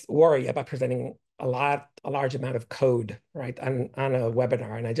always worry about presenting a large amount of code, right, on a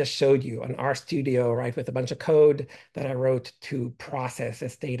webinar. And I just showed you an RStudio, right, with a bunch of code that I wrote to process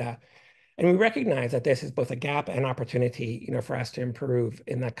this data. And we recognize that this is both a gap and opportunity, for us to improve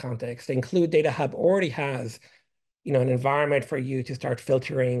in that context. The INCLUDE Data Hub already has, an environment for you to start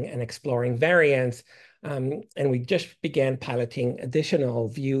filtering and exploring variants. And we just began piloting additional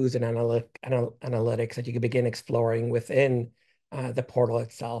views and analytics that you can begin exploring within the portal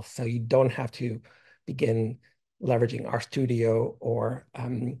itself. So you don't have to begin leveraging RStudio or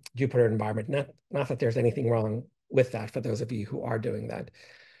Jupyter environment. Not that there's anything wrong with that for those of you who are doing that.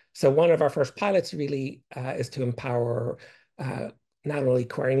 So one of our first pilots really is to empower not only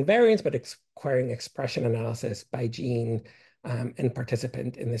querying variants, but querying expression analysis by gene and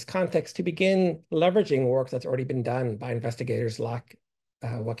participant in this context to begin leveraging work that's already been done by investigators like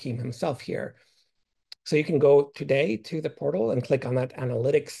Joaquin himself here. So you can go today to the portal and click on that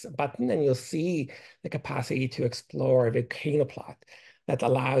analytics button, and you'll see the capacity to explore a volcanoplot that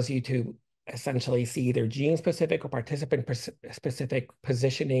allows you to essentially see either gene-specific or participant-specific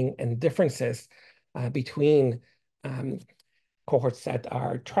positioning and differences between cohorts that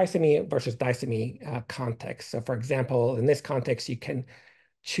are trisomy versus disomy context. So for example, in this context, you can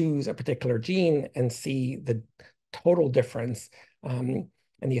choose a particular gene and see the total difference and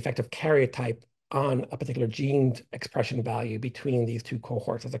the effect of karyotype on a particular gene expression value between these two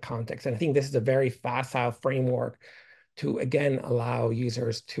cohorts as a context. And I think this is a very facile framework to, again, allow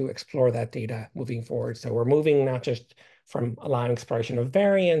users to explore that data moving forward. So we're moving not just from allowing exploration of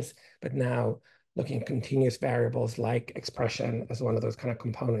variance, but now looking at continuous variables like expression as one of those kind of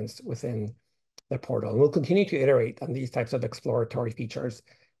components within the portal. And we'll continue to iterate on these types of exploratory features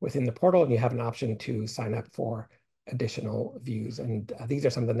within the portal, and you have an option to sign up for additional views. And these are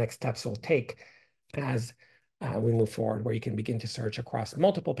some of the next steps we'll take as we move forward, where you can begin to search across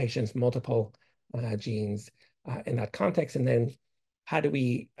multiple patients, multiple genes in that context. And then how do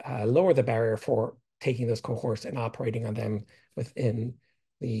we lower the barrier for taking those cohorts and operating on them within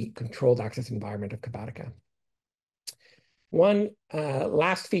the controlled access environment of Kabatica? One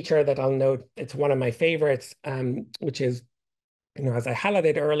last feature that I'll note, it's one of my favorites, which is, as I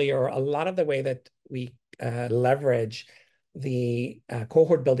highlighted earlier, a lot of the way that we leverage the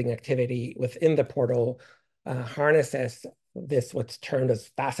cohort building activity within the portal harnesses this, what's termed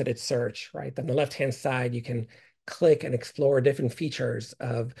as faceted search, right? On the left-hand side, you can click and explore different features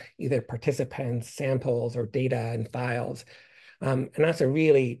of either participants, samples, or data and files. And that's a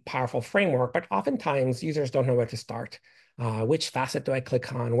really powerful framework, but oftentimes users don't know where to start. Which facet do I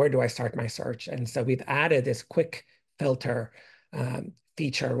click on? Where do I start my search? And so we've added this quick filter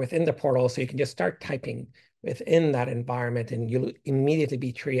feature within the portal, so you can just start typing within that environment and you'll immediately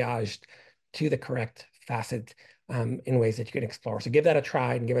be triaged to the correct facet in ways that you can explore. So give that a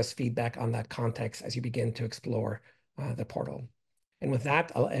try and give us feedback on that context as you begin to explore the portal. And with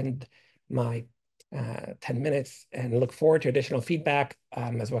that, I'll end my 10 minutes and look forward to additional feedback.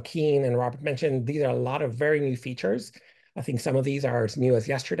 As Joaquin and Robert mentioned, these are a lot of very new features. I think some of these are as new as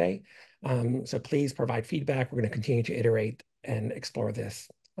yesterday. So please provide feedback. We're going to continue to iterate and explore this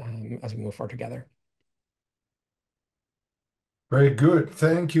as we move forward together. Very good.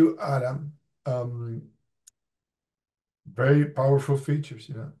 Thank you, Adam. Very powerful features,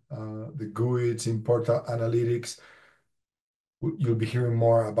 the GUIDs, important analytics. You'll be hearing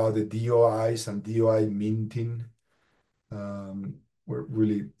more about the DOIs and DOI minting. We're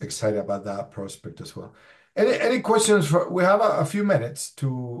really excited about that prospect as well. Any questions? We have a few minutes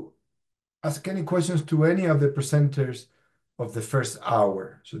to ask any questions to any of the presenters of the first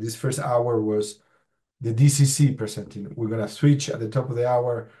hour. So this first hour was the DCC presenting. We're going to switch at the top of the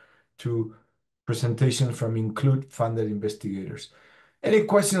hour to presentations from INCLUDE funded investigators. Any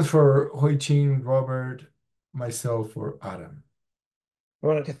questions for Hoi-Chin, Robert, myself, or Adam? I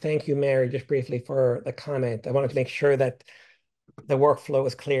wanted to thank you, Mary, just briefly for the comment. I wanted to make sure that the workflow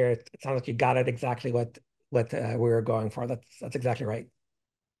was clear. It sounds like you got it exactly what we were going for. That's exactly right.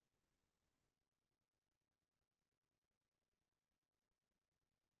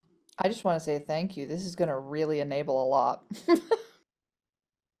 I just want to say thank you. This is going to really enable a lot.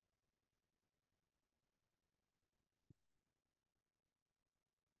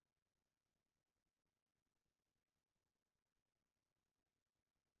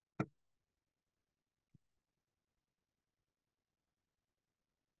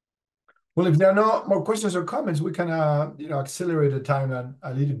 Well, if there are no more questions or comments, we can accelerate the time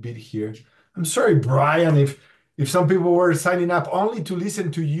a little bit here. I'm sorry, Brian, if some people were signing up only to listen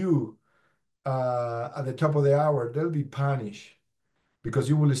to you at the top of the hour, they'll be punished because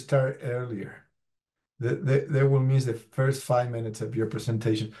you will start earlier. They will miss the first 5 minutes of your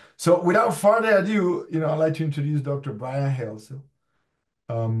presentation. So without further ado, I'd like to introduce Dr. Brian Hales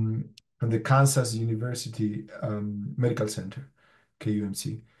from the Kansas University Medical Center,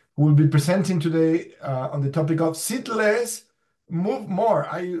 KUMC, who will be presenting today on the topic of sit less, move more.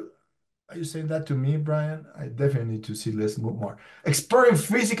 Are you saying that to me, Brian? I definitely need to sit less, move more. Exploring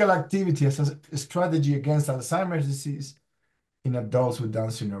physical activity as a strategy against Alzheimer's disease in adults with Down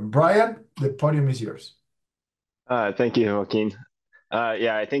syndrome. Brian, the podium is yours. Thank you, Joaquin.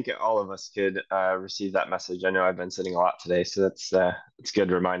 Yeah, I think all of us could receive that message. I know I've been sitting a lot today, so that's a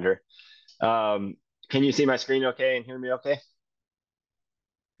good reminder. Can you see my screen okay and hear me okay?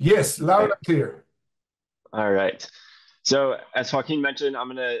 Yes, loud and clear. All right. So as Joaquin mentioned, I'm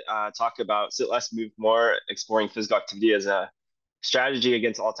going to talk about sit less, move more, exploring physical activity as a strategy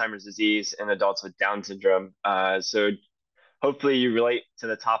against Alzheimer's disease in adults with Down syndrome. So hopefully you relate to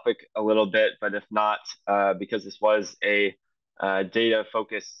the topic a little bit, but if not, because this was a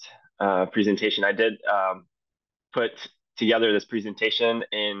data-focused presentation, I did put together this presentation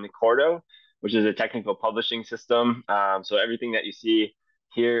in Cordo, which is a technical publishing system. So everything that you see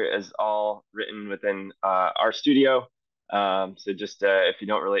here is all written within our studio. So just if you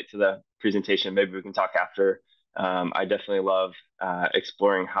don't relate to the presentation, maybe we can talk after. I definitely love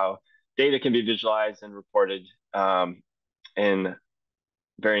exploring how data can be visualized and reported in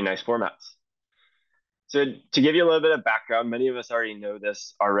very nice formats. So to give you a little bit of background, many of us already know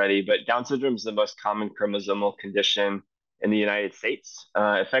this already, but Down syndrome is the most common chromosomal condition in the United States.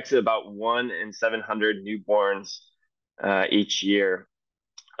 It affects about 1 in 700 newborns each year.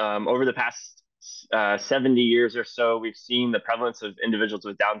 Over the past 70 years or so, we've seen the prevalence of individuals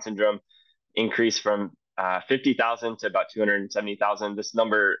with Down syndrome increase from 50,000 to about 270,000. This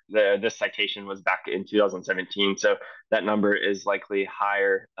number, this citation was back in 2017, so that number is likely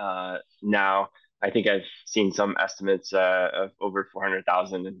higher now. I think I've seen some estimates of over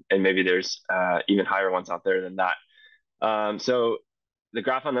 400,000, and maybe there's even higher ones out there than that. So the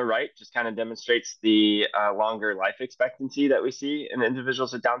graph on the right just kind of demonstrates the longer life expectancy that we see in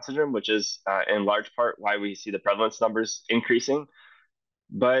individuals with Down syndrome, which is in large part why we see the prevalence numbers increasing.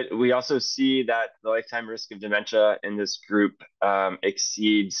 But we also see that the lifetime risk of dementia in this group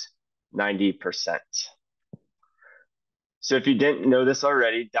exceeds 90%. So if you didn't know this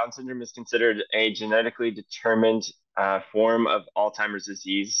already, Down syndrome is considered a genetically determined form of Alzheimer's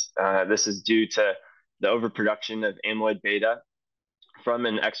disease. This is due to the overproduction of amyloid beta from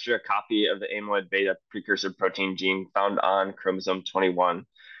an extra copy of the amyloid beta precursor protein gene found on chromosome 21.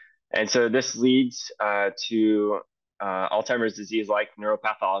 And so this leads to Alzheimer's disease-like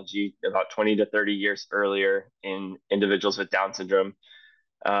neuropathology about 20 to 30 years earlier in individuals with Down syndrome.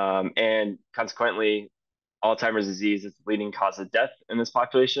 And consequently, Alzheimer's disease is the leading cause of death in this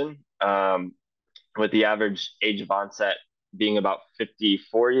population, with the average age of onset being about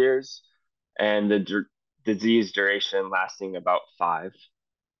 54 years and the disease duration lasting about 5.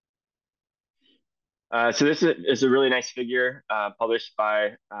 So this is a really nice figure published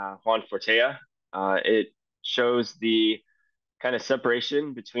by Juan Fortea. It shows the kind of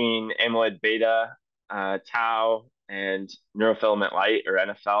separation between amyloid beta, tau, and neurofilament light, or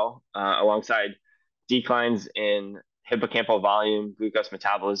NFL, alongside declines in hippocampal volume, glucose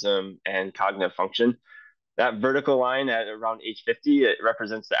metabolism, and cognitive function. That vertical line at around age 50, it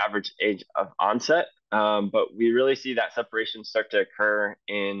represents the average age of onset, but we really see that separation start to occur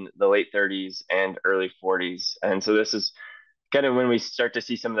in the late 30s and early 40s. And so this is kind of when we start to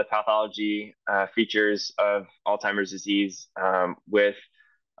see some of the pathology features of Alzheimer's disease, with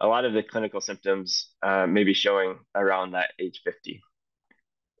a lot of the clinical symptoms maybe showing around that age 50.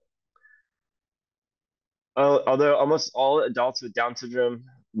 Although almost all adults with Down syndrome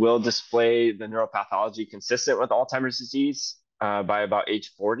will display the neuropathology consistent with Alzheimer's disease by about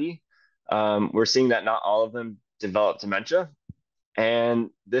age 40, we're seeing that not all of them develop dementia.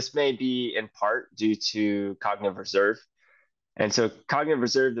 And this may be in part due to cognitive reserve. And so cognitive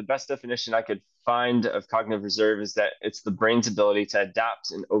reserve, the best definition I could find of cognitive reserve is that it's the brain's ability to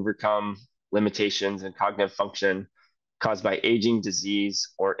adapt and overcome limitations in cognitive function caused by aging, disease,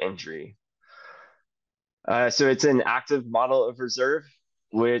 or injury. So it's an active model of reserve,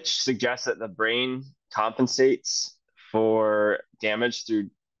 which suggests that the brain compensates for damage through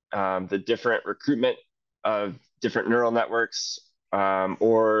the different recruitment of different neural networks,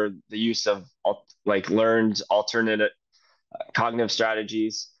 or the use of learned alternate cognitive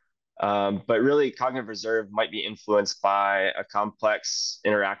strategies. But really, cognitive reserve might be influenced by a complex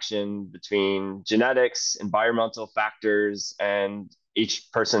interaction between genetics, environmental factors, and each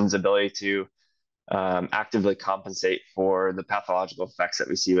person's ability to actively compensate for the pathological effects that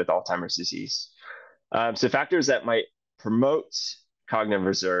we see with Alzheimer's disease. So factors that might promote cognitive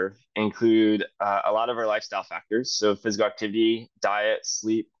reserve include a lot of our lifestyle factors. So physical activity, diet,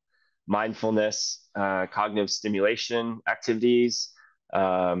 sleep, mindfulness, cognitive stimulation activities,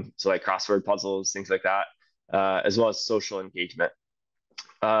 so like crossword puzzles, things like that, as well as social engagement.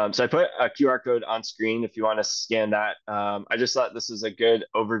 So I put a QR code on screen if you want to scan that. I just thought this was a good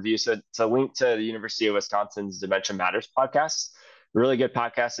overview. So it's a link to the University of Wisconsin's Dementia Matters podcast. Really good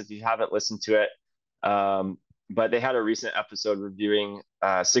podcast if you haven't listened to it. But they had a recent episode reviewing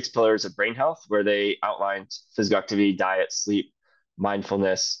 6 pillars of brain health, where they outlined physical activity, diet, sleep,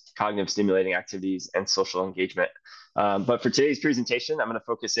 mindfulness, cognitive stimulating activities, and social engagement. But for today's presentation, I'm going to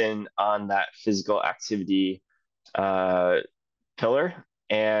focus in on that physical activity pillar.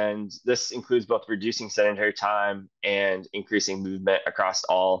 And this includes both reducing sedentary time and increasing movement across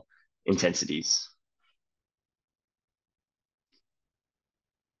all intensities.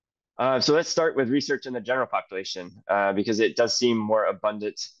 So let's start with research in the general population, because it does seem more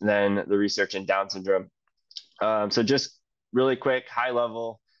abundant than the research in Down syndrome. So just really quick, high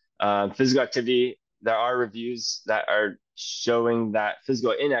level, physical activity, there are reviews that are showing that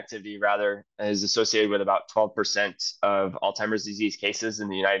physical inactivity, rather, is associated with about 12% of Alzheimer's disease cases in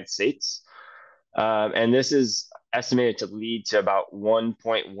the United States. And this is estimated to lead to about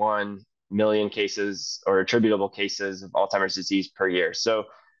 1.1 million cases or attributable cases of Alzheimer's disease per year. So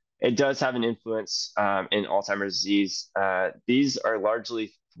it does have an influence in Alzheimer's disease. These are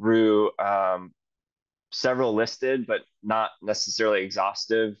largely through several listed, but not necessarily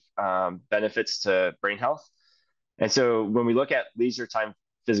exhaustive benefits to brain health. And so when we look at leisure time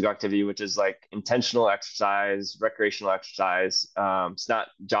physical activity, which is like intentional exercise, recreational exercise, it's not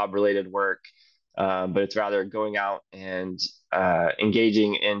job related work, but it's rather going out and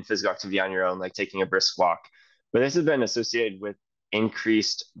engaging in physical activity on your own, like taking a brisk walk. But this has been associated with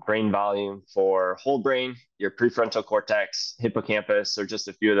increased brain volume for whole brain, your prefrontal cortex, hippocampus, or just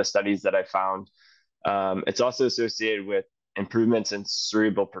a few of the studies that I found. It's also associated with improvements in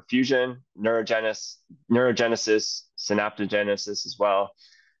cerebral perfusion, neurogenesis, synaptogenesis as well,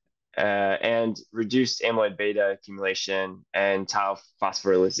 and reduced amyloid beta accumulation and tau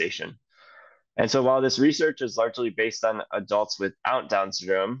phosphorylation. And so while this research is largely based on adults without Down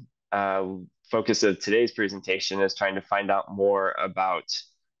syndrome, focus of today's presentation is trying to find out more about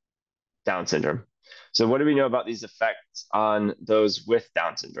Down syndrome. So what do we know about these effects on those with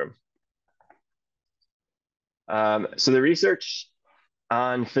Down syndrome? So the research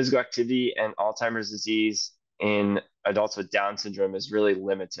on physical activity and Alzheimer's disease in adults with Down syndrome is really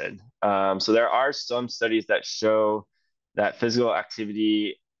limited. So there are some studies that show that physical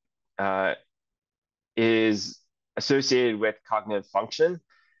activity is associated with cognitive function,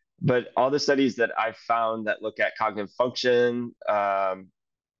 but all the studies that I've found that look at cognitive function,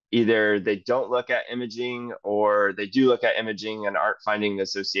 either they don't look at imaging or they do look at imaging and aren't finding the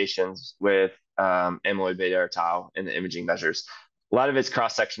associations with amyloid beta or tau in the imaging measures. A lot of it's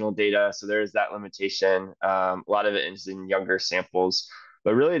cross-sectional data, so there is that limitation. A lot of it is in younger samples.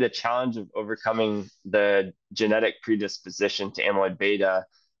 But really the challenge of overcoming the genetic predisposition to amyloid beta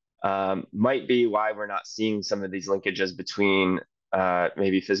might be why we're not seeing some of these linkages between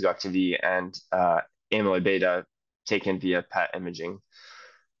maybe physical activity and amyloid beta taken via PET imaging.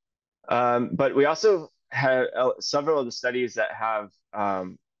 But we also have several of the studies that have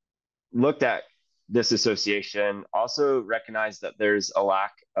looked at this association also recognize that there's a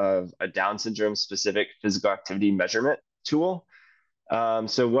lack of a Down syndrome specific physical activity measurement tool.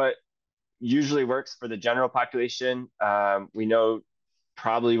 So what usually works for the general population, we know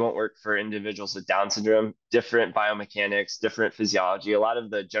probably won't work for individuals with Down syndrome, different biomechanics, different physiology. A lot of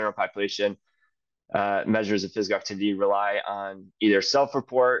the general population measures of physical activity rely on either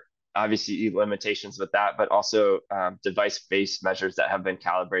self-report, obviously limitations with that, but also device-based measures that have been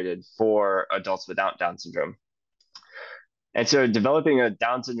calibrated for adults without Down syndrome. And so developing a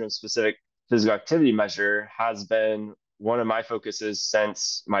Down syndrome specific physical activity measure has been one of my focuses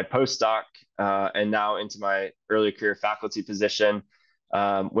since my postdoc and now into my early career faculty position.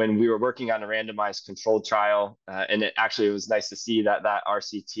 When we were working on a randomized controlled trial, and it was nice to see that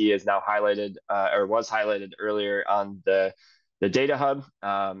RCT is now highlighted or was highlighted earlier on the data hub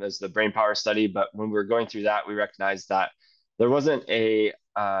as the brain power study. But when we were going through that, we recognized that there wasn't a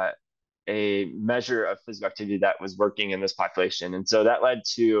measure of physical activity that was working in this population. And so that led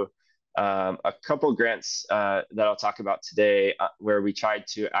to a couple grants that I'll talk about today where we tried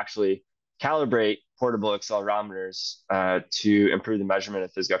to actually calibrate portable accelerometers to improve the measurement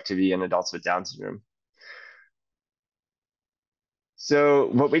of physical activity in adults with Down syndrome. So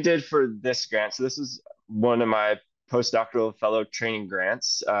what we did for this grant, so this is one of my postdoctoral fellow training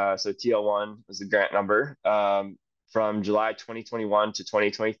grants. So TL1 was the grant number from July 2021 to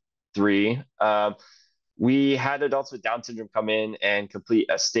 2023. We had adults with Down syndrome come in and complete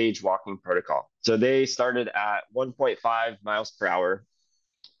a stage walking protocol. So they started at 1.5 miles per hour.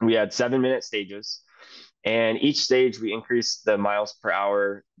 We had 7-minute stages, and each stage we increased the miles per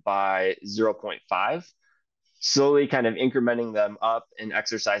hour by 0.5, slowly kind of incrementing them up in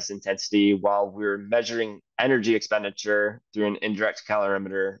exercise intensity while we were measuring energy expenditure through an indirect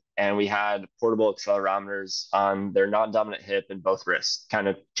calorimeter. And we had portable accelerometers on their non-dominant hip and both wrists, kind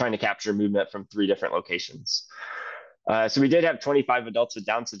of trying to capture movement from 3 different locations. So we did have 25 adults with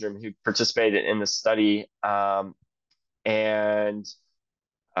Down syndrome who participated in the study. And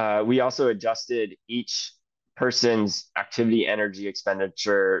we also adjusted each person's activity energy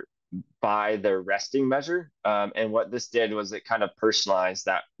expenditure by their resting measure. And what this did was it kind of personalized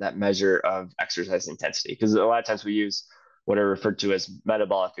that measure of exercise intensity, because a lot of times we use what are referred to as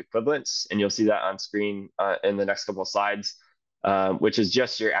metabolic equivalents, and you'll see that on screen in the next couple of slides, which is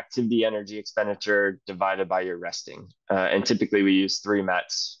just your activity energy expenditure divided by your resting. And typically we use 3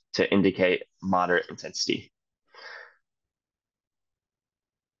 METs to indicate moderate intensity.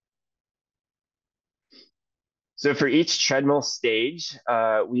 So for each treadmill stage,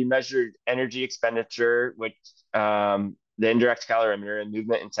 we measured energy expenditure, which the indirect calorimeter and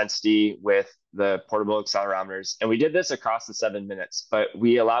movement intensity with the portable accelerometers. And we did this across the 7 minutes, but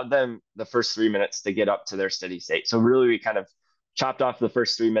we allowed them the first 3 minutes to get up to their steady state. So really, we kind of chopped off the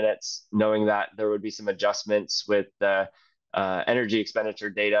first 3 minutes, knowing that there would be some adjustments with the energy expenditure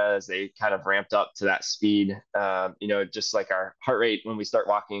data as they kind of ramped up to that speed. Just like our heart rate, when we start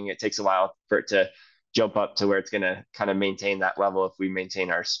walking, it takes a while for it to jump up to where it's going to kind of maintain that level if we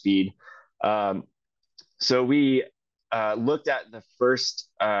maintain our speed. So we looked at the first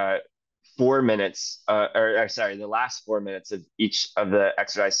 4 minutes, the last 4 minutes of each of the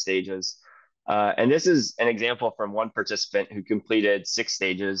exercise stages. And this is an example from one participant who completed 6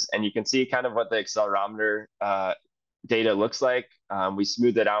 stages. And you can see kind of what the accelerometer data looks like. We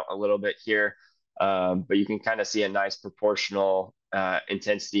smoothed it out a little bit here, but you can kind of see a nice proportional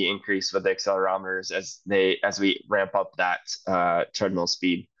intensity increase with the accelerometers as we ramp up that treadmill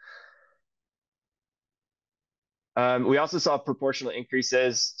speed. We also saw proportional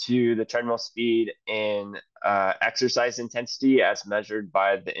increases to the treadmill speed in exercise intensity as measured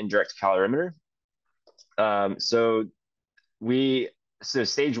by the indirect calorimeter. So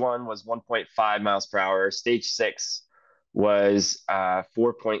stage 1 was 1.5 miles per hour. Stage 6 was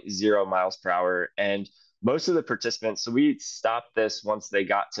 4.0 miles per hour. And most of the participants, so we stopped this once they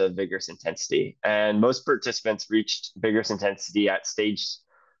got to vigorous intensity. And most participants reached vigorous intensity at stage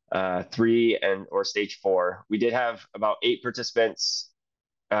 3 or stage 4. We did have about 8 participants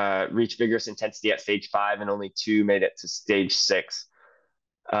reach vigorous intensity at stage 5, and only 2 made it to stage 6.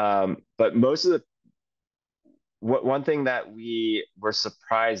 But most of one thing that we were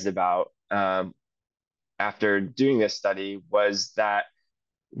surprised about after doing this study was that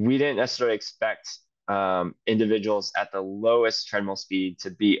we didn't necessarily expect individuals at the lowest treadmill speed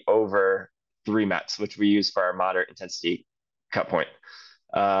to be over 3 METs, which we use for our moderate intensity cut point.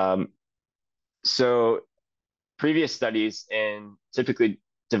 So previous studies in typically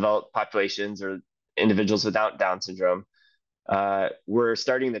developed populations or individuals without Down syndrome we're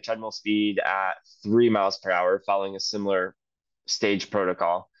starting the treadmill speed at 3 miles per hour following a similar stage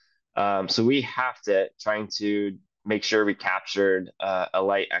protocol. So we have to trying to make sure we captured a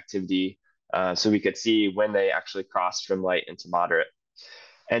light activity so we could see when they actually crossed from light into moderate.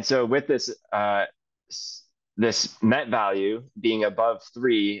 And so with this MET value being above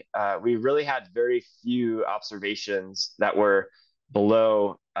 3, we really had very few observations that were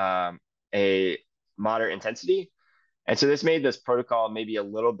below a moderate intensity. And so this made this protocol maybe a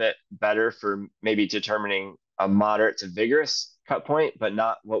little bit better for maybe determining a moderate to vigorous cut point, but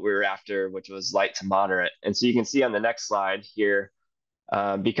not what we were after, which was light to moderate. And so you can see on the next slide here,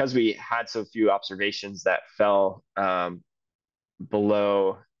 because we had so few observations that fell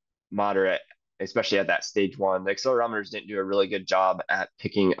below moderate, especially at that stage 1, the accelerometers didn't do a really good job at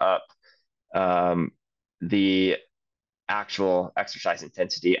picking up the actual exercise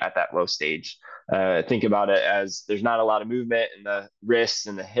intensity at that low stage. Think about it as there's not a lot of movement in the wrists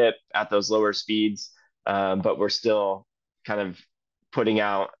and the hip at those lower speeds, but we're still kind of putting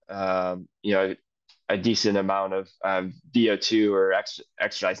out a decent amount of VO2 or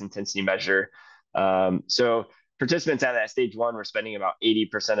exercise intensity measure. So participants at that stage 1 were spending about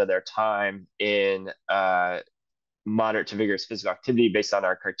 80% of their time in moderate to vigorous physical activity based on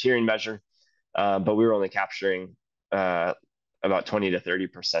our criterion measure, but we were only capturing about 20 to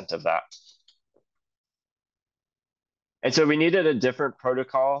 30% of that. And so we needed a different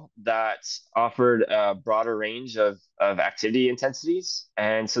protocol that offered a broader range of activity intensities.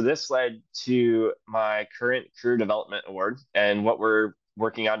 And so this led to my current career development award and what we're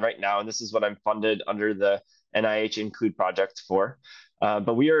working on right now. And this is what I'm funded under the NIH INCLUDE Project for.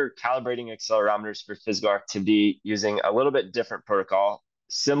 But we are calibrating accelerometers for physical activity using a little bit different protocol,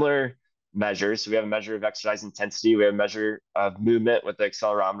 similar measures. So we have a measure of exercise intensity. We have a measure of movement with the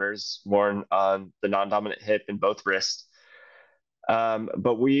accelerometers worn on the non-dominant hip and both wrists.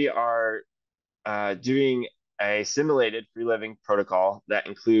 But we are doing a simulated free living protocol that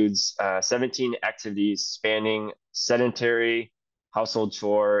includes 17 activities spanning sedentary, household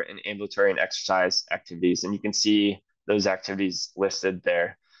chore, and ambulatory and exercise activities. And you can see those activities listed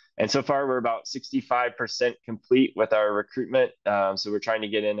there. And so far, we're about 65% complete with our recruitment. So we're trying to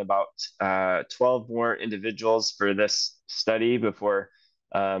get in about 12 more individuals for this study before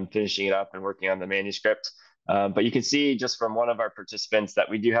finishing it up and working on the manuscript. But you can see just from one of our participants that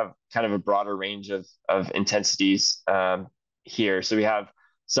we do have kind of a broader range of intensities here. So we have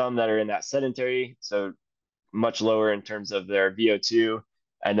some that are in that sedentary, so much lower in terms of their VO2.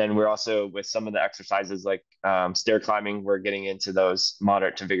 And then we're also, with some of the exercises like stair climbing, we're getting into those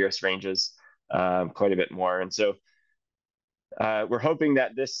moderate to vigorous ranges quite a bit more. And so We're hoping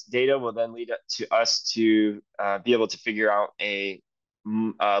that this data will then lead to us to be able to figure out a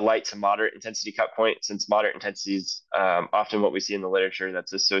light to moderate intensity cut point, since moderate intensity is often what we see in the literature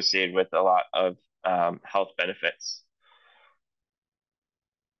that's associated with a lot of health benefits.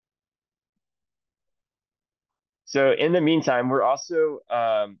 So in the meantime, we're also,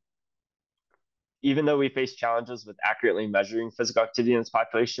 even though we face challenges with accurately measuring physical activity in this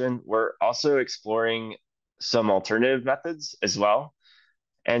population, we're also exploring some alternative methods as well.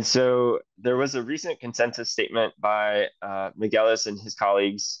 And so there was a recent consensus statement by Miguelis and his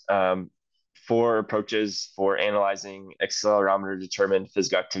colleagues for approaches for analyzing accelerometer determined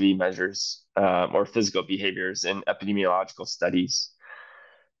physical activity measures or physical behaviors in epidemiological studies.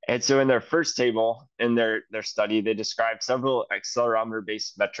 And so in their first table in their study, they described several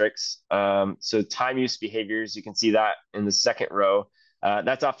accelerometer-based metrics. So time use behaviors, you can see that in the second row.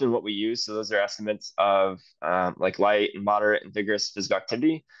 That's often what we use. So those are estimates of like light and moderate and vigorous physical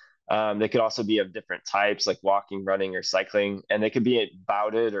activity. They could also be of different types, like walking, running, or cycling. And they could be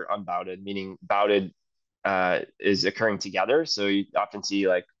bounded or unbounded, meaning bounded is occurring together. So you often see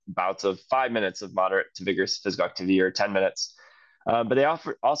like bouts of 5 minutes of moderate to vigorous physical activity or 10 minutes. But they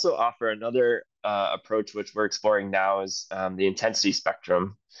also offer another approach, which we're exploring now, is the intensity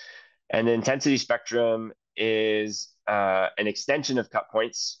spectrum. And the intensity spectrum is an extension of cut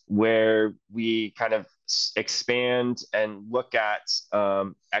points where we kind of expand and look at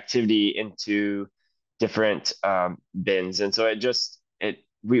activity into different bins. And so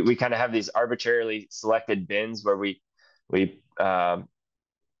we kind of have these arbitrarily selected bins where we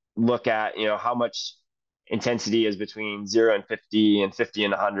look at, how much intensity is between 0 and 50 and 50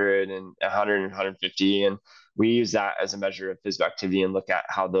 and 100 and 100 and 150. And we use that as a measure of physical activity and look at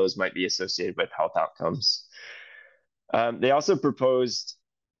how those might be associated with health outcomes. They also proposed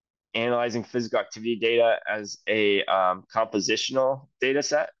analyzing physical activity data as a compositional data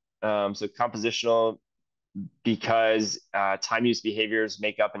set. So compositional because time use behaviors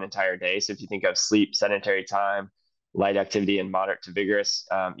make up an entire day. So if you think of sleep, sedentary time, light activity, and moderate to vigorous,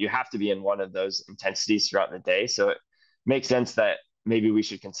 you have to be in one of those intensities throughout the day. So it makes sense that maybe we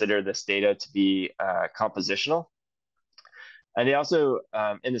should consider this data to be compositional. And they also,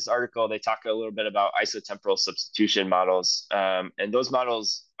 in this article, they talk a little bit about isotemporal substitution models. And those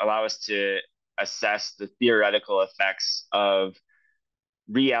models allow us to assess the theoretical effects of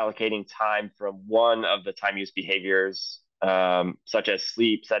reallocating time from one of the time use behaviors, such as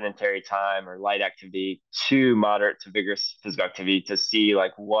sleep, sedentary time, or light activity, to moderate to vigorous physical activity to see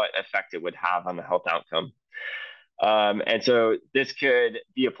like what effect it would have on the health outcome. And so this could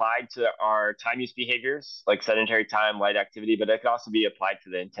be applied to our time use behaviors like sedentary time, light activity, but it could also be applied to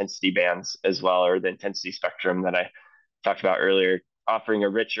the intensity bands as well, or the intensity spectrum that I talked about earlier, offering a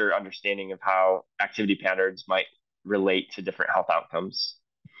richer understanding of how activity patterns might relate to different health outcomes.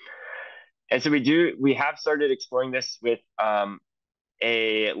 And so we have started exploring this with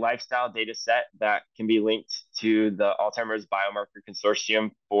a lifestyle data set that can be linked to the Alzheimer's Biomarker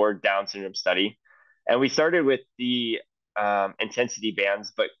Consortium for Down syndrome study. And we started with the intensity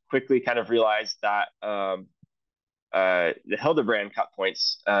bands, but quickly kind of realized that the Hildebrand cut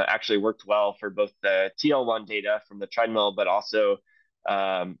points actually worked well for both the TL1 data from the treadmill, but also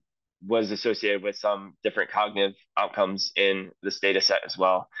was associated with some different cognitive outcomes in this data set as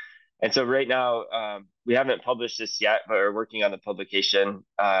well. And so right now, we haven't published this yet, but we're working on the publication.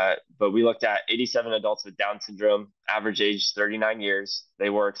 But we looked at 87 adults with Down syndrome, average age 39 years. They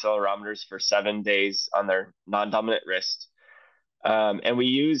wore accelerometers for 7 days on their non-dominant wrist. And we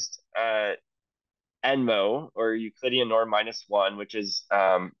used ENMO, or Euclidean norm -1, which is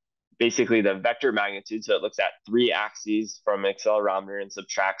basically the vector magnitude. So it looks at 3 axes from an accelerometer and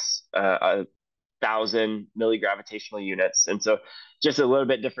subtracts 1,000 milligravitational units. And so just a little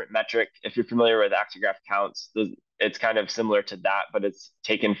bit different metric. If you're familiar with actigraph counts, it's kind of similar to that, but it's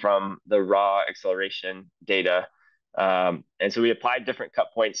taken from the raw acceleration data. And so we applied different cut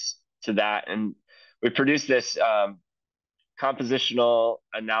points to that. And we produced this compositional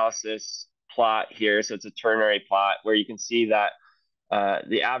analysis plot here. So it's a ternary plot where you can see that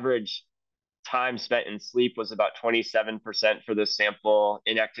the average time spent in sleep was about 27% for this sample.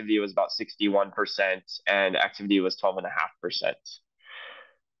 Inactivity was about 61%, and activity was 12.5%.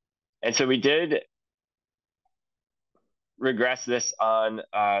 And so we did regress this on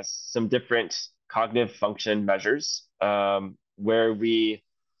some different cognitive function measures, where we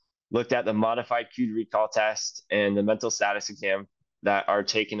looked at the modified cued recall test and the mental status exam that are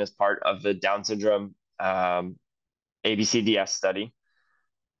taken as part of the Down syndrome ABCDS study.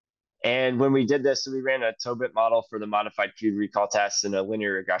 And when we did this, so we ran a Tobit model for the modified cued recall test and a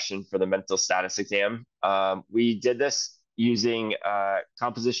linear regression for the mental status exam. We did this using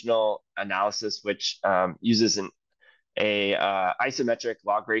compositional analysis, which uses a isometric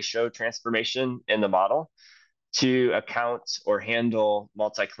log ratio transformation in the model to account or handle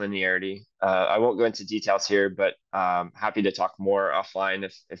multiclinearity. I won't go into details here, but happy to talk more offline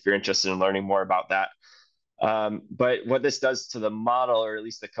if you're interested in learning more about that. But what this does to the model, or at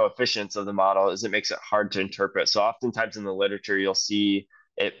least the coefficients of the model, is it makes it hard to interpret. So oftentimes in the literature, you'll see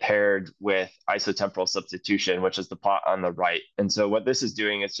it paired with isotemporal substitution, which is the plot on the right. And so what this is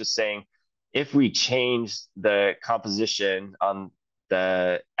doing is just saying, if we change the composition on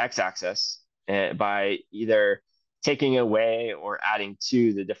the x-axis by either taking away or adding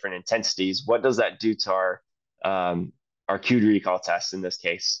to the different intensities, what does that do to our cued recall test in this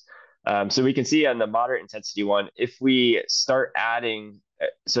case? So we can see on the moderate intensity one, if we start adding,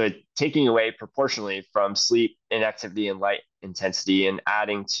 so taking away proportionally from sleep, inactivity, and light intensity and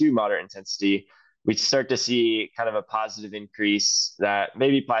adding to moderate intensity, we start to see kind of a positive increase that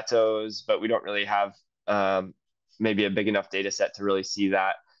maybe plateaus, but we don't really have maybe a big enough data set to really see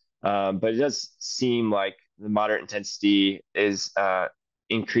that. But it does seem like the moderate intensity is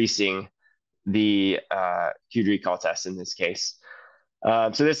increasing the cued recall test in this case.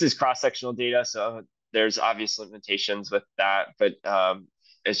 So this is cross-sectional data, so there's obvious limitations with that, but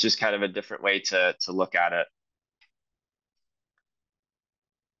it's just kind of a different way to look at it.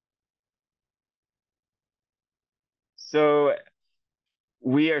 So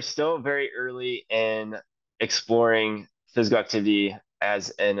we are still very early in exploring physical activity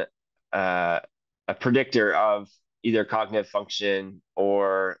as a predictor of either cognitive function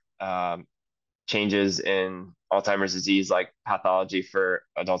or changes in Alzheimer's disease, like pathology for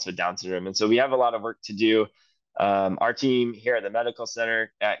adults with Down syndrome. And so we have a lot of work to do. Our team here at the Medical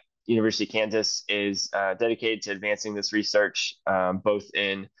Center at University of Kansas is dedicated to advancing this research, both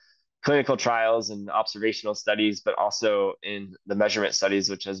in clinical trials and observational studies, but also in the measurement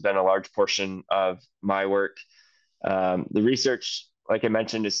studies, which has been a large portion of my work. The research, like I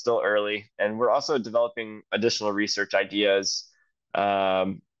mentioned, is still early, and we're also developing additional research ideas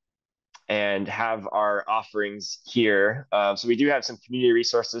and have our offerings here. So we do have some community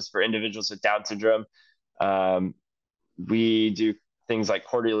resources for individuals with Down syndrome. We do things like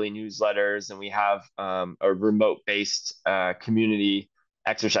quarterly newsletters, and we have a remote-based community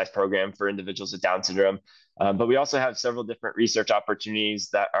exercise program for individuals with Down syndrome. But we also have several different research opportunities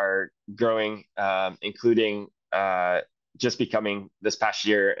that are growing, including just becoming this past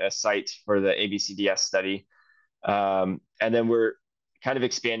year a site for the ABCDS study. And then we're kind of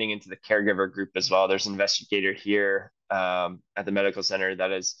expanding into the caregiver group as well. There's an investigator here at the Medical Center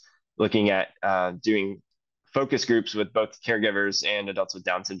that is looking at doing focus groups with both caregivers and adults with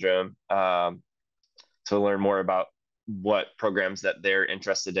Down syndrome to learn more about what programs that they're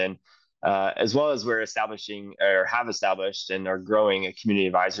interested in, as well as we're establishing or have established and are growing a community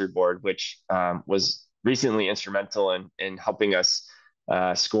advisory board, which was recently instrumental in helping us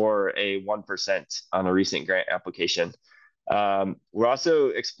score a 1% on a recent grant application. We're also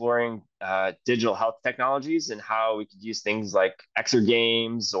exploring digital health technologies and how we could use things like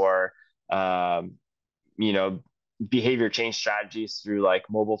exergames or behavior change strategies through like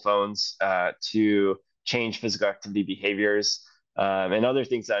mobile phones to change physical activity behaviors. And other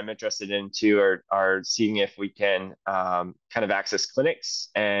things that I'm interested in too are seeing if we can kind of access clinics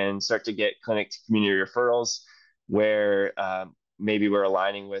and start to get clinic to community referrals where maybe we're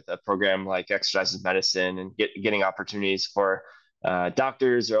aligning with a program like Exercise is Medicine and getting opportunities for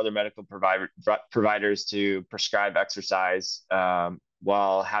doctors or other medical providers to prescribe exercise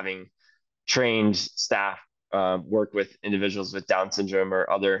while having trained staff work with individuals with Down syndrome or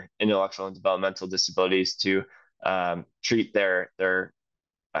other intellectual and developmental disabilities to treat their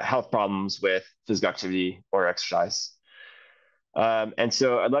health problems with physical activity or exercise. And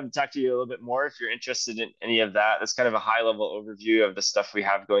so I'd love to talk to you a little bit more if you're interested in any of that. That's kind of a high-level overview of the stuff we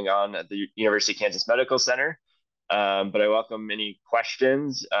have going on at the University of Kansas Medical Center. But I welcome any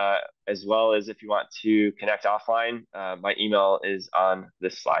questions, as well as if you want to connect offline. My email is on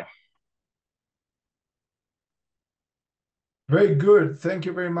this slide. Very good. Thank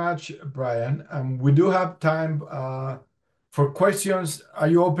you very much, Brian. We do have time for questions. Are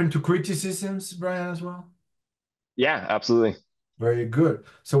you open to criticisms, Brian, as well? Yeah, absolutely. Very good.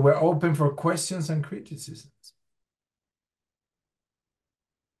 So we're open for questions and criticisms.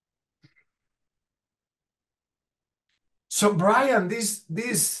 So Brian,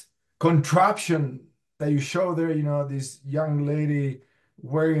 this contraption that you show there, this young lady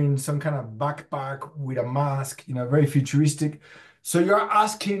wearing some kind of backpack with a mask, very futuristic. So you're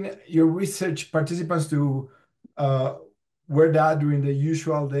asking your research participants to wear that during the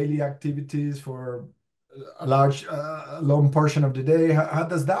usual daily activities for a long portion of the day? How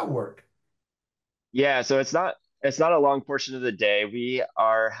does that work? Yeah, so it's not a long portion of the day. We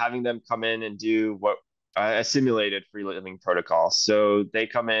are having them come in and do what a simulated free living protocol. So they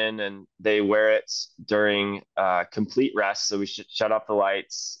come in and they wear it during complete rest. So we should shut off the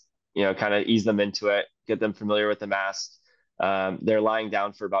lights, kind of ease them into it, get them familiar with the mask. They're lying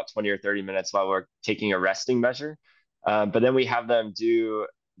down for about 20 or 30 minutes while we're taking a resting measure. But then we have them do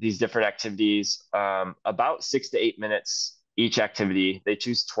these different activities, about 6 to 8 minutes each activity. They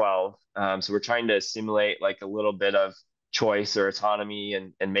choose 12. So we're trying to simulate like a little bit of choice or autonomy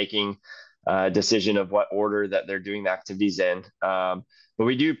and making a decision of what order that they're doing the activities in. But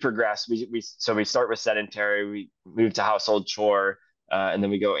we do progress. So we start with sedentary, we move to household chore, and then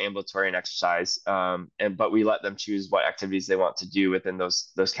we go ambulatory and exercise. But we let them choose what activities they want to do within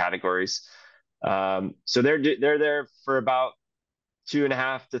those categories. So they're there for about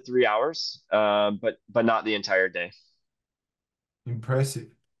 2.5 to 3 hours, but not the entire day. Impressive.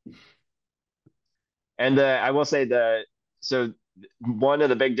 And I will say so one of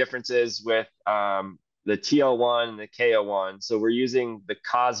the big differences with the TL1 and the KO1. So we're using the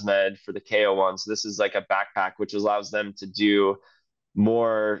Cosmed for the KO1. So this is like a backpack, which allows them to do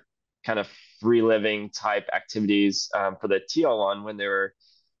more kind of free living type activities. For the TL1, when they were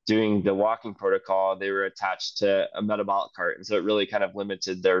doing the walking protocol, they were attached to a metabolic cart, and so it really kind of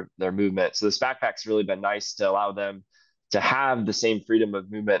limited their movement. So this backpack's really been nice to allow them to have the same freedom of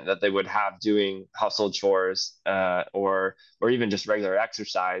movement that they would have doing household chores, or even just regular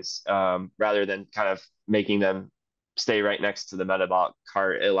exercise, rather than kind of making them stay right next to the metabolic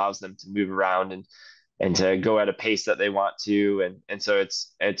cart. It allows them to move around and to go at a pace that they want to, and so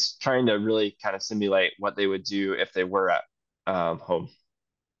it's trying to really kind of simulate what they would do if they were at home.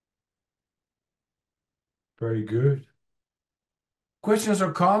 Very good. Questions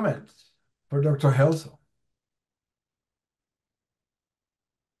or comments for Dr. Helsel?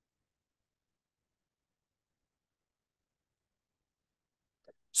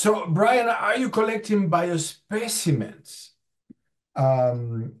 So, Brian, are you collecting biospecimens,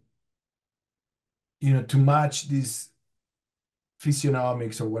 um, to match this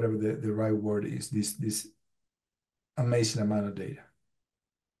physiognomics or whatever the right word is, this amazing amount of data?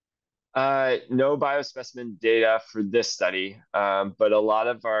 No biospecimen data for this study, but a lot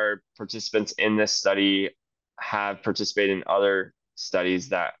of our participants in this study have participated in other studies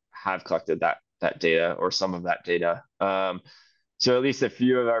that have collected that data or some of that data. So at least a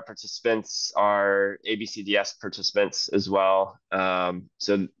few of our participants are ABCDS participants as well.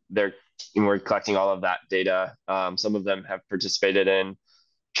 So we're collecting all of that data. Some of them have participated in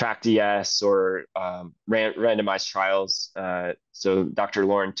TrackDS or randomized trials. So Dr.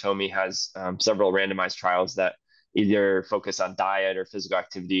 Lauren Tomey has several randomized trials that either focus on diet or physical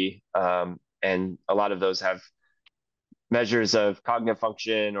activity. And a lot of those have measures of cognitive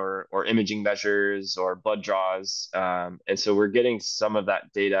function or imaging measures or blood draws. And so we're getting some of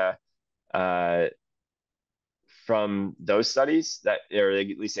that data from those studies or at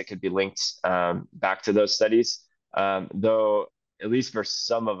least it could be linked back to those studies. Though at least for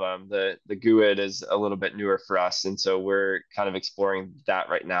some of them, the GUID is a little bit newer for us, and so we're kind of exploring that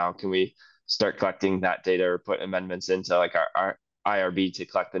right now. Can we start collecting that data or put amendments into like our IRB to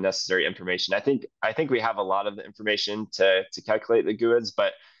collect the necessary information? I think we have a lot of the information to calculate the GUIDs,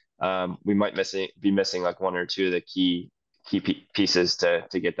 but we might be missing like one or two of the key pieces to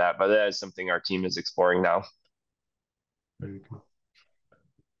get that. But that is something our team is exploring now. Very good.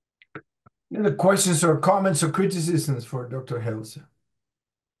 Any other questions or comments or criticisms for Dr. Helsel?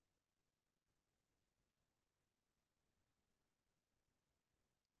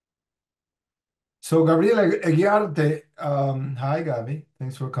 So Gabriela Eguiarte, hi Gabby,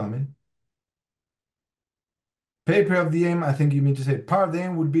 thanks for coming. Paper of the aim, I think you mean to say part of the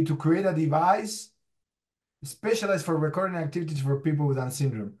aim would be to create a device specialized for recording activities for people with Down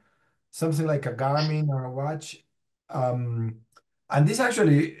syndrome, something like a Garmin or a watch. And this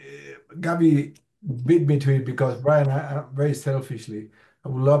actually, Gabby beat me to it because Brian, very selfishly, I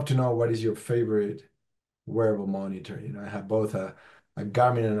would love to know what is your favorite wearable monitor. I have both a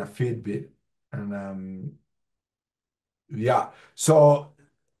Garmin and a Fitbit, and yeah. So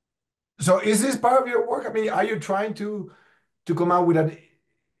is this part of your work? I mean, are you trying to come out with an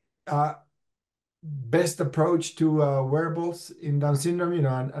best approach to wearables in Down syndrome,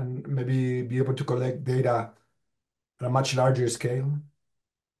 and maybe be able to collect data at a much larger scale?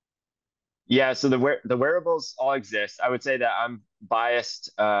 Yeah, so the wearables all exist. I would say that I'm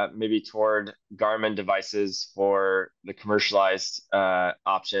biased maybe toward Garmin devices for the commercialized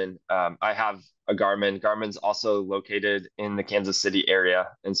option. I have a Garmin. Garmin's also located in the Kansas City area,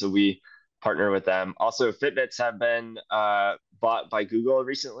 and so we partner with them. Also, Fitbits have been bought by Google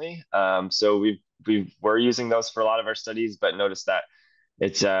recently. So we were using those for a lot of our studies, but noticed that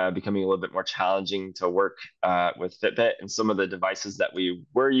it's becoming a little bit more challenging to work with Fitbit. And some of the devices that we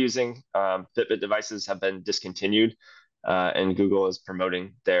were using, Fitbit devices, have been discontinued, and Google is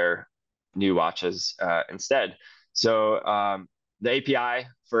promoting their new watches instead. So the API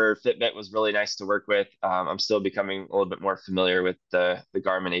for Fitbit was really nice to work with. I'm still becoming a little bit more familiar with the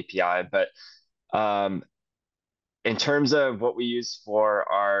Garmin API, but in terms of what we use for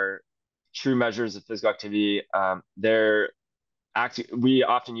our true measures of physical activity, we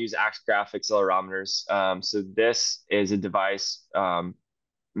often use AxGraph accelerometers. So this is a device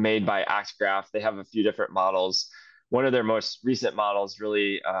made by AxGraph. They have a few different models. One of their most recent models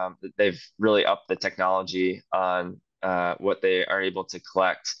really, they've really upped the technology on what they are able to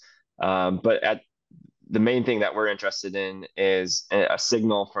collect. But the main thing that we're interested in is a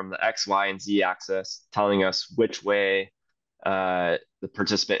signal from the X, Y, and Z axis telling us which way the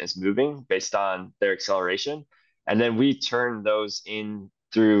participant is moving based on their acceleration. And then we turn those in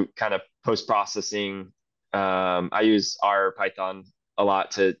through kind of post-processing. I use R Python a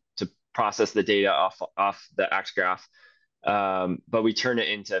lot to process the data off the AxGraph, but we turn it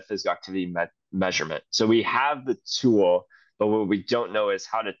into physical activity measurement. So we have the tool, but what we don't know is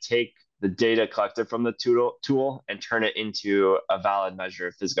how to take the data collected from the tool and turn it into a valid measure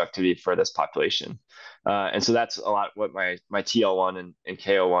of physical activity for this population. And so that's a lot what my TL1 and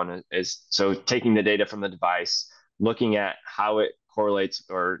KO1 is. So taking the data from the device, looking at how it correlates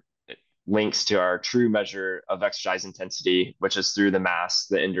or it links to our true measure of exercise intensity, which is through the mass,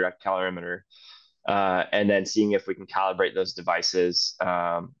 the indirect calorimeter, and then seeing if we can calibrate those devices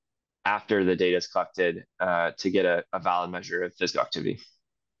after the data is collected to get a valid measure of physical activity.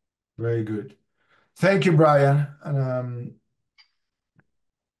 Very good. Thank you, Brian. And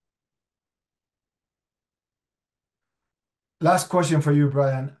last question for you,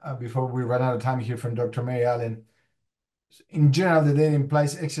 Brian, before we run out of time here from Dr. Mary Allen. In general, the data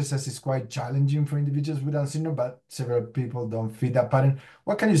implies exercise is quite challenging for individuals with Down syndrome, but several people don't fit that pattern.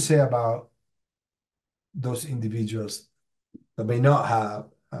 What can you say about those individuals that may not have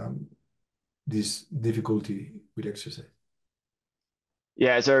this difficulty with exercise?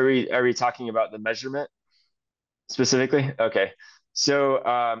 Yeah, so are we talking about the measurement specifically? Okay.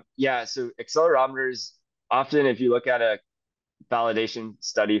 So yeah, so accelerometers, often if you look at a validation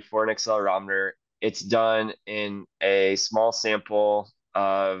study for an accelerometer, it's done in a small sample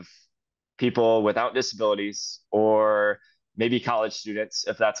of people without disabilities or maybe college students,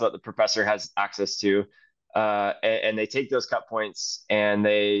 if that's what the professor has access to. And they take those cut points and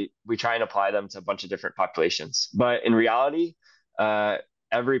we try and apply them to a bunch of different populations. But in reality,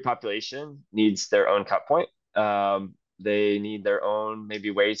 every population needs their own cut point. They need their own maybe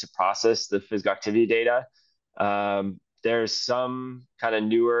way to process the physical activity data. There's some kind of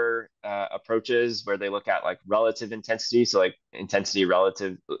newer approaches where they look at like relative intensity. So like intensity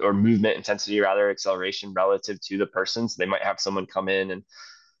relative or movement intensity, rather, acceleration relative to the person. So they might have someone come in and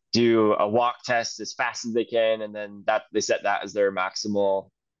do a walk test as fast as they can. And then they set that as their maximal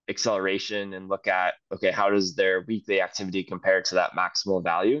acceleration and look at, okay, how does their weekly activity compare to that maximal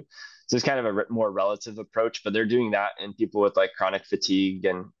value? So it's kind of a more relative approach, but they're doing that in people with like chronic fatigue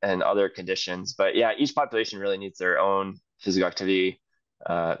and other conditions. But yeah, each population really needs their own physical activity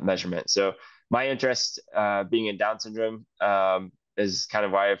measurement. So my interest being in Down syndrome is kind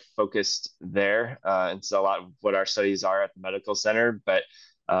of why I've focused there. And so a lot of what our studies are at the medical center, but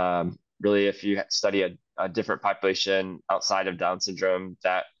really if you study a different population outside of Down syndrome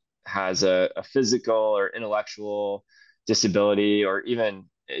that has a physical or intellectual disability, or even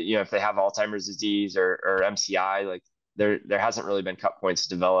if they have Alzheimer's disease or MCI, like there hasn't really been cut points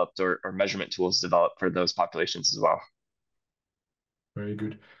developed or measurement tools developed for those populations as well. Very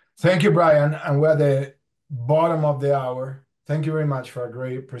good. Thank you, Brian. And we're at the bottom of the hour. Thank you very much for a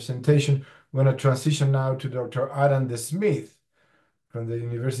great presentation. We're going to transition now to Dr. Adam De Smith from the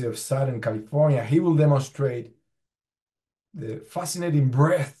University of Southern California. He will demonstrate the fascinating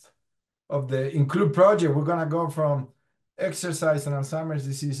breadth of the INCLUDE project. We're going to go from exercise and Alzheimer's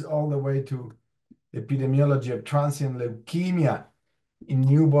disease all the way to epidemiology of transient leukemia in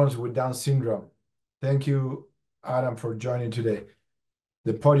newborns with Down syndrome. Thank you, Adam, for joining today.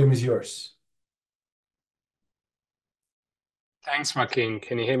 The podium is yours. Thanks, Joaquin.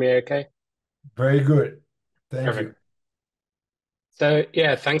 Can you hear me okay? Very good. Thank you. So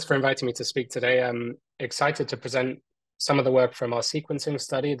yeah, thanks for inviting me to speak today. I'm excited to present some of the work from our sequencing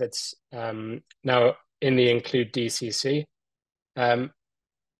study that's now in the INCLUDE DCC.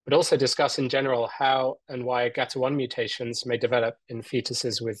 but also discuss in general how and why GATA1 mutations may develop in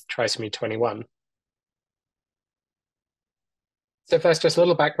fetuses with trisomy 21. So first, just a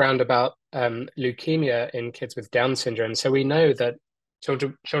little background about leukemia in kids with Down syndrome. So we know that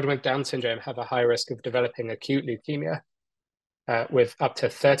children with Down syndrome have a high risk of developing acute leukemia with up to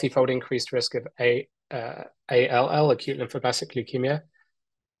 30-fold increased risk of ALL, acute lymphoblastic leukemia,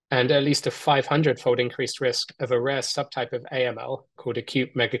 and at least a 500-fold increased risk of a rare subtype of AML called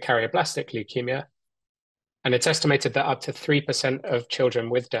acute megakaryoblast leukemia. And it's estimated that up to 3% of children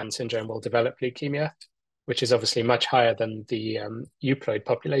with Down syndrome will develop leukemia, which is obviously much higher than the euploid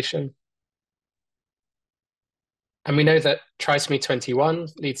population. And we know that trisomy 21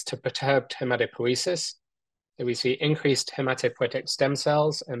 leads to perturbed hematopoiesis. So we see increased hematopoietic stem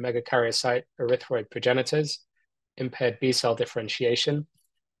cells and megakaryocyte erythroid progenitors, impaired B-cell differentiation,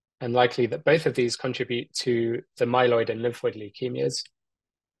 and likely that both of these contribute to the myeloid and lymphoid leukemias.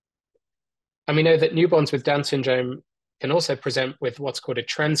 And we know that newborns with Down syndrome can also present with what's called a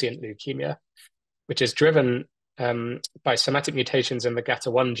transient leukemia, which is driven by somatic mutations in the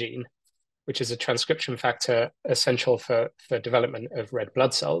GATA1 gene, which is a transcription factor essential for development of red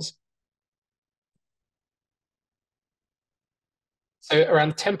blood cells. So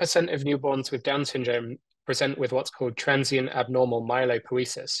around 10% of newborns with Down syndrome present with what's called transient abnormal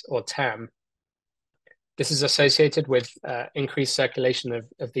myelopoiesis, or TAM. This is associated with increased circulation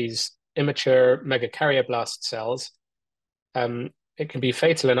of these immature megakaryoblast cells. It can be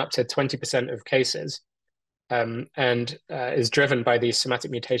fatal in up to 20% of cases, and is driven by these somatic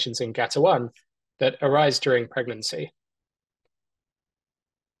mutations in GATA1 that arise during pregnancy.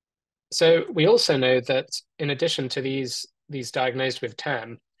 So we also know that in addition to these diagnosed with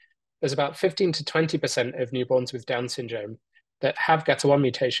TAM, there's about 15 to 20% of newborns with Down syndrome that have GATA1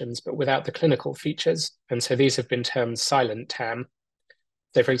 mutations, but without the clinical features. And so these have been termed silent TAM.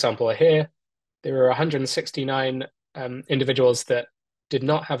 So for example, here, there were 169 individuals that did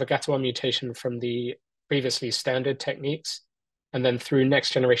not have a GATA1 mutation from the previously standard techniques. And then through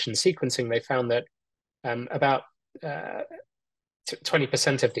next generation sequencing, they found that about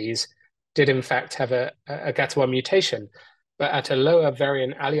 20% of these did in fact have a GATA1 mutation, but at a lower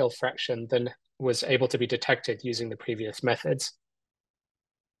variant allele fraction than was able to be detected using the previous methods.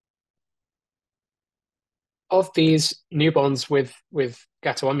 Of these newborns with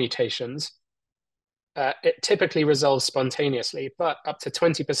GATA1 mutations, it typically resolves spontaneously, but up to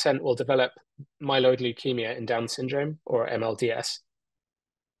 20% will develop myeloid leukemia in Down syndrome, or MLDS.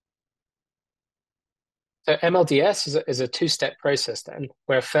 So MLDS is a two-step process then,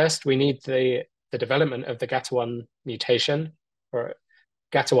 where first we need the development of the GATA1 mutation, or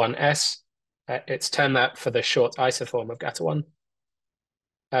GATA1S. It's termed that for the short isoform of GATA1.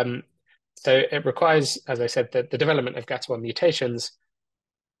 So it requires, as I said, the development of GATA1 mutations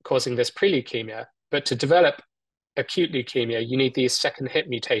causing this pre-leukemia. But to develop acute leukemia, you need these second hit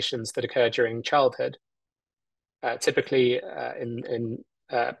mutations that occur during childhood, typically in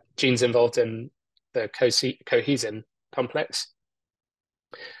genes involved in the cohesin complex.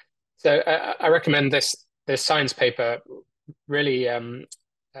 So I recommend this science paper, really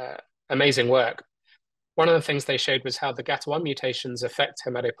amazing work. One of the things they showed was how the GATA1 mutations affect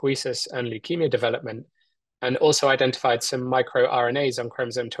hematopoiesis and leukemia development, and also identified some microRNAs on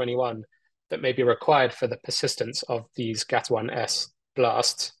chromosome 21 that may be required for the persistence of these GATA1S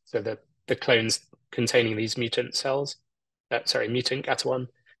blasts, so the clones containing these mutant cells, mutant GATA1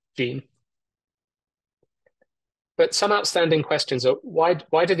 gene. But some outstanding questions are,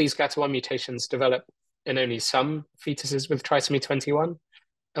 why do these GATA1 mutations develop in only some fetuses with trisomy 21?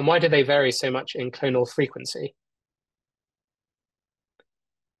 And why do they vary so much in clonal frequency?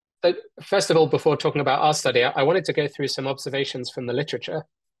 So first of all, before talking about our study, I wanted to go through some observations from the literature.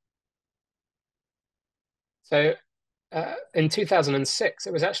 So in 2006,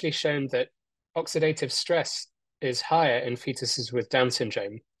 it was actually shown that oxidative stress is higher in fetuses with Down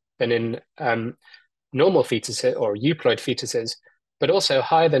syndrome than in normal fetuses or euploid fetuses, but also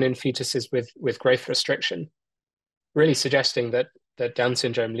higher than in fetuses with growth restriction, really suggesting that Down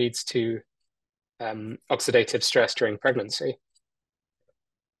syndrome leads to oxidative stress during pregnancy.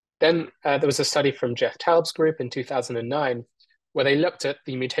 Then there was a study from Jeff Taub's group in 2009, where they looked at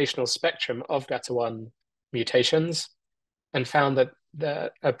the mutational spectrum of GATA1 mutations and found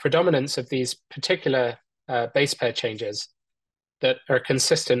that a predominance of these particular base pair changes that are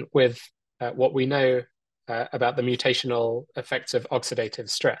consistent with what we know about the mutational effects of oxidative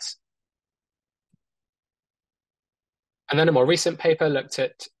stress. And then a more recent paper looked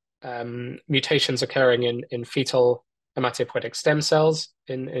at mutations occurring in fetal hematopoietic stem cells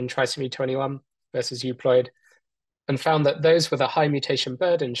in trisomy 21 versus euploid, and found that those with a high mutation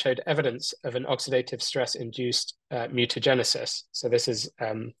burden showed evidence of an oxidative stress-induced mutagenesis. So this is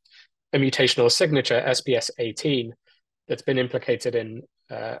a mutational signature, SPS18, that's been implicated in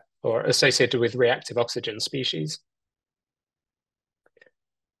or associated with reactive oxygen species.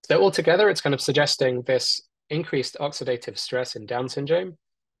 So altogether, it's kind of suggesting this increased oxidative stress in Down syndrome.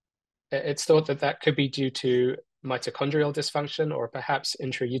 It's thought that that could be due to mitochondrial dysfunction or perhaps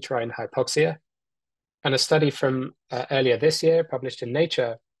intrauterine hypoxia. And a study from earlier this year, published in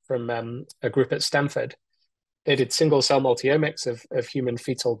Nature from a group at Stanford, they did single-cell multiomics of human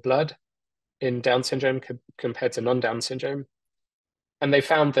fetal blood in Down syndrome compared to non-Down syndrome. And they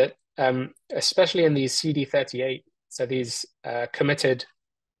found that, especially in these CD38, so these committed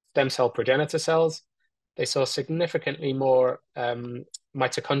stem cell progenitor cells, they saw significantly more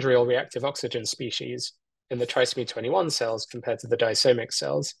mitochondrial reactive oxygen species in the trisomy 21 cells compared to the disomic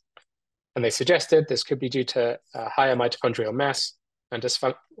cells. And they suggested this could be due to higher mitochondrial mass and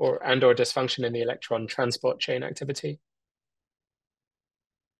or dysfunction in the electron transport chain activity.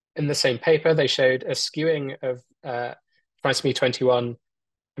 In the same paper, they showed a skewing of trisomy 21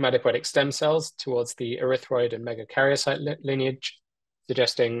 hematopoietic stem cells towards the erythroid and megakaryocyte lineage,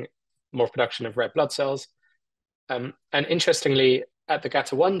 suggesting more production of red blood cells. And interestingly, at the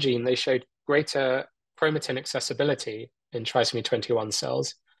GATA1 gene, they showed greater chromatin accessibility in trisomy 21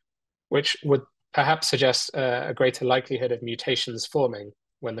 cells, which would perhaps suggest a greater likelihood of mutations forming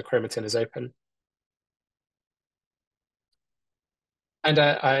when the chromatin is open. And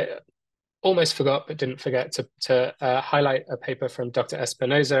I almost forgot, but didn't forget to highlight a paper from Dr.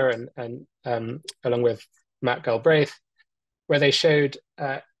 Espinoza and along with Matt Galbraith, where they showed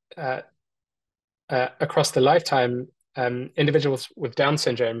across the lifetime, individuals with Down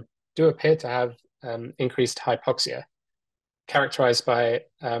syndrome do appear to have increased hypoxia, characterized by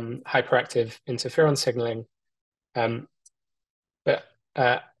hyperactive interferon signaling. But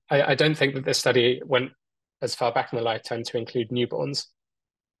I don't think that this study went as far back in the lifetime to include newborns,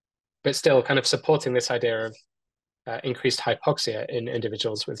 but still kind of supporting this idea of increased hypoxia in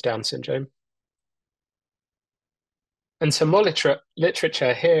individuals with Down syndrome. And some more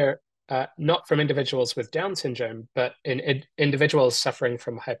literature here, not from individuals with Down syndrome, but in individuals suffering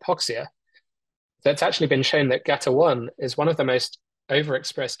from hypoxia. That's actually been shown that GATA1 is one of the most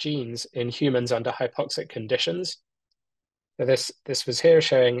overexpressed genes in humans under hypoxic conditions. So this was here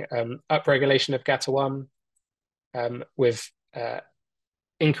showing upregulation of GATA1 with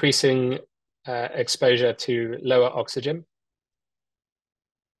increasing exposure to lower oxygen.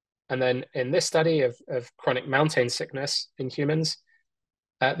 And then in this study of chronic mountain sickness in humans,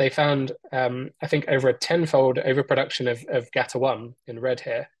 they found, I think, over a 10-fold overproduction of GATA1 in red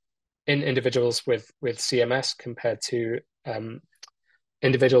here in individuals with CMS compared to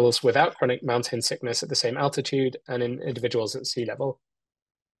individuals without chronic mountain sickness at the same altitude and in individuals at sea level.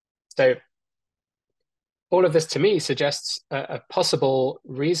 So all of this to me suggests a possible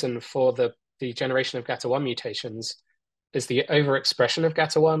reason for the generation of GATA1 mutations is the overexpression of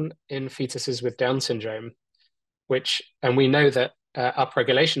GATA1 in fetuses with Down syndrome, and we know that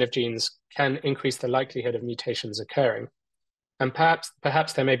upregulation of genes can increase the likelihood of mutations occurring. And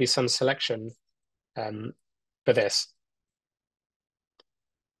perhaps there may be some selection for this.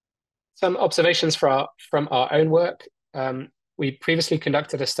 Some observations from our own work. We previously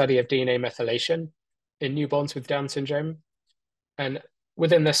conducted a study of DNA methylation in newborns with Down syndrome. And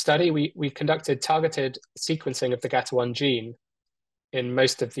within this study, we conducted targeted sequencing of the GATA1 gene in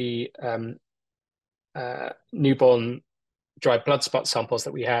most of the newborn dried blood spot samples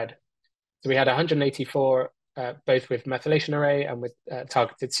that we had. So we had 184, both with methylation array and with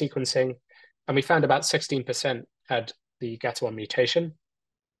targeted sequencing. And we found about 16% had the GATA1 mutation.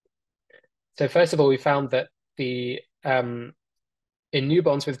 So first of all, we found that in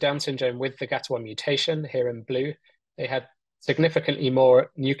newborns with Down syndrome with the GATA1 mutation, here in blue, they had significantly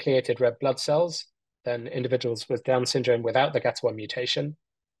more nucleated red blood cells than individuals with Down syndrome without the GATA1 mutation.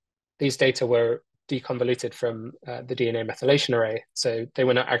 These data were deconvoluted from the DNA methylation array, so they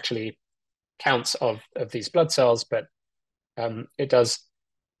were not actually counts of these blood cells, but it does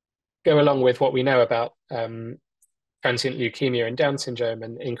go along with what we know about transient leukemia in Down syndrome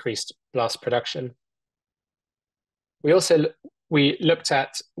and increased blast production. We looked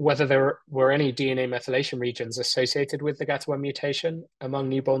at whether there were any DNA methylation regions associated with the GATA1 mutation among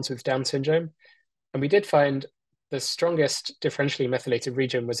newborns with Down syndrome. And we did find the strongest differentially methylated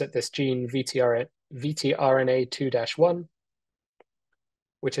region was at this gene VTRNA2-1,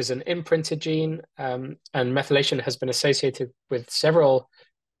 which is an imprinted gene, and methylation has been associated with several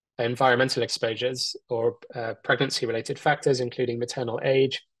environmental exposures or pregnancy-related factors, including maternal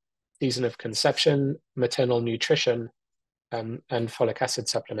age, season of conception, maternal nutrition, and folic acid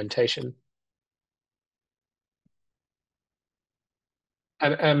supplementation.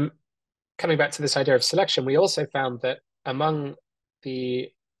 And coming back to this idea of selection, we also found that among the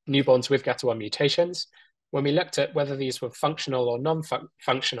newborns with GATA1 mutations, when we looked at whether these were functional or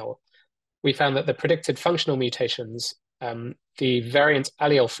non-functional, we found that the predicted functional mutations, the variant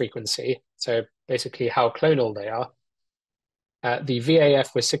allele frequency, so basically how clonal they are, the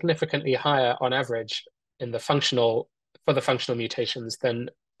VAF was significantly higher on average in the functional mutations than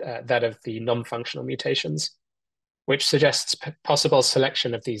that of the non-functional mutations, which suggests possible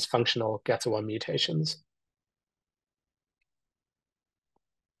selection of these functional GATA1 mutations.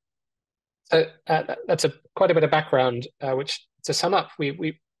 So that's quite a bit of background, which to sum up,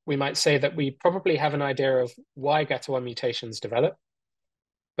 we might say that we probably have an idea of why GATA1 mutations develop,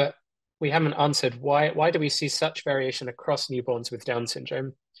 but we haven't answered why do we see such variation across newborns with Down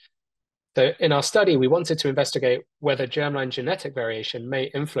syndrome. So in our study, we wanted to investigate whether germline genetic variation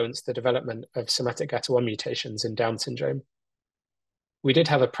may influence the development of somatic GATA1 mutations in Down syndrome. We did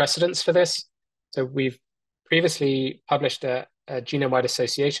have a precedence for this. So we've previously published a genome-wide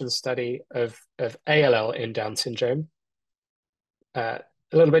association study of ALL in Down syndrome. A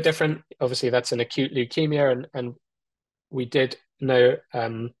little bit different. Obviously, that's an acute leukemia, and we did know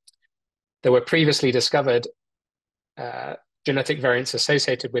there were previously discovered genetic variants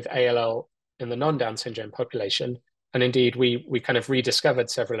associated with ALL in the non-Down syndrome population. And indeed, we kind of rediscovered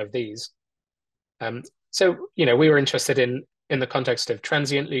several of these. So, we were interested in the context of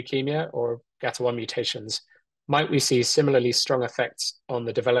transient leukemia or GATA1 mutations, might we see similarly strong effects on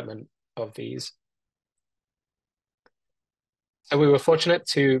the development of these? So we were fortunate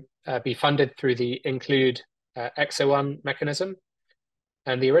to be funded through the INCLUDE EXO1 mechanism.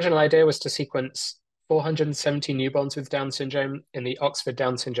 And the original idea was to sequence 470 newborns with Down syndrome in the Oxford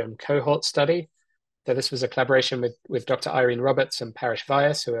Down syndrome cohort study. So this was a collaboration with Dr. Irene Roberts and Parish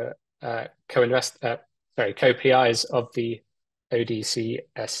Vyas, who are co-PIs of the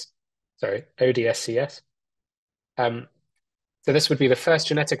ODSCS. So this would be the first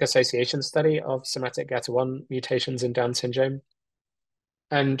genetic association study of somatic GATA1 mutations in Down syndrome.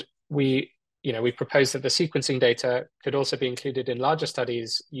 And we proposed that the sequencing data could also be included in larger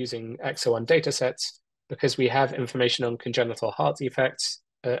studies using EXO1 datasets, because we have information on congenital heart defects,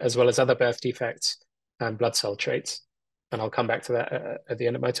 as well as other birth defects and blood cell traits. And I'll come back to that at the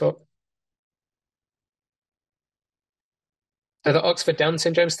end of my talk. So the Oxford Down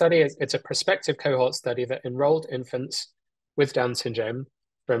syndrome study, it's a prospective cohort study that enrolled infants with Down syndrome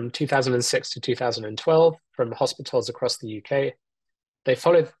from 2006 to 2012 from hospitals across the UK. They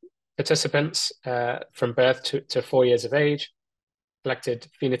followed participants from birth to 4 years of age, collected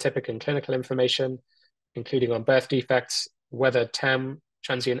phenotypic and clinical information, including on birth defects, whether TAM,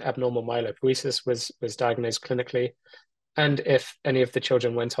 transient abnormal myelopoiesis, was diagnosed clinically, and if any of the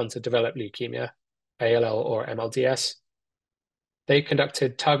children went on to develop leukemia, ALL or MLDS. They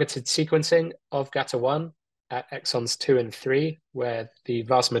conducted targeted sequencing of GATA1 at exons 2 and 3, where the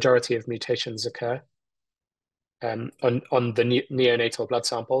vast majority of mutations occur on the neonatal blood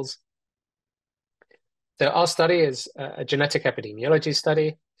samples. So our study is a genetic epidemiology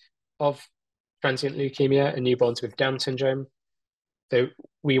study of transient leukemia in newborns with Down syndrome. So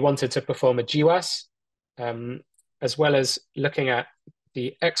we wanted to perform a GWAS, as well as looking at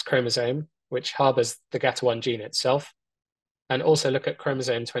the X chromosome, which harbors the GATA1 gene itself, and also look at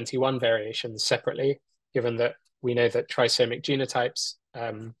chromosome 21 variations separately, given that we know that trisomic genotypes,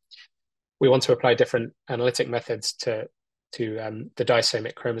 we want to apply different analytic methods to the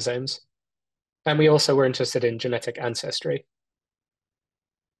disomic chromosomes. And we also were interested in genetic ancestry.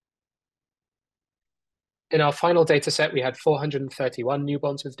 In our final data set, we had 431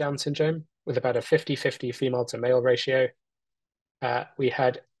 newborns with Down syndrome, with about a 50-50 female to male ratio. We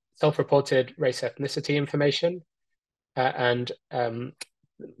had self-reported race ethnicity information, and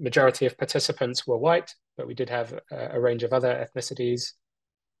majority of participants were white, but we did have a range of other ethnicities.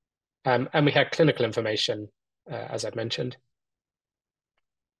 And we had clinical information, as I've mentioned.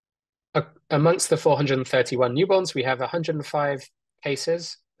 Amongst the 431 newborns, we have 105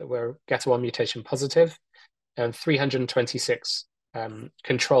 cases that were GATA1 mutation positive, and 326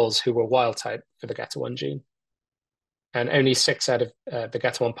 controls who were wild type for the GATA1 gene. And only 6 out of the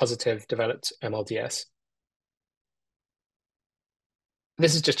GATA1 positive developed MLDS.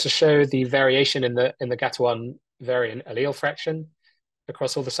 This is just to show the variation in the GATA1 variant allele fraction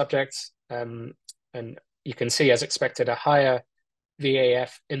across all the subjects. And you can see, as expected, a higher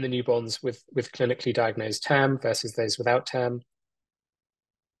VAF in the newborns with clinically diagnosed TAM versus those without TAM.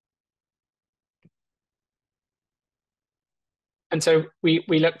 And so we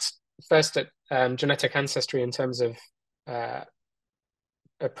looked first at genetic ancestry in terms of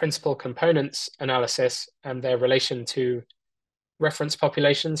principal components analysis and their relation to reference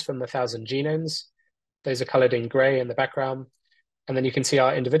populations from the 1,000 genomes. Those are colored in gray in the background. And then you can see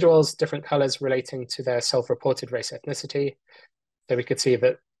our individuals, different colors relating to their self-reported race ethnicity. So we could see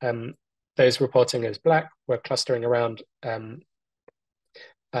that those reporting as Black were clustering around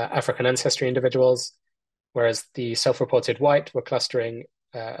African ancestry individuals, whereas the self-reported white were clustering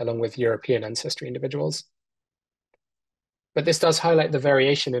along with European ancestry individuals. But this does highlight the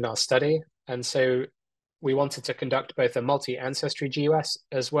variation in our study. And so we wanted to conduct both a multi-ancestry GUS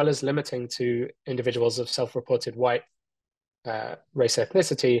as well as limiting to individuals of self-reported white race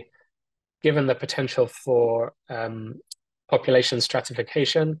ethnicity, given the potential for population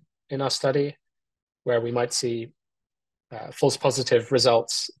stratification in our study, where we might see false positive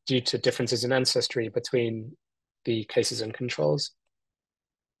results due to differences in ancestry between the cases and controls.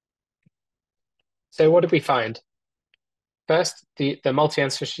 So what did we find? First, the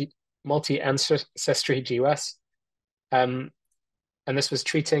multi-ancestry GUS, and this was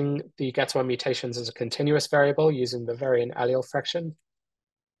treating the GATA1 mutations as a continuous variable using the variant allele fraction.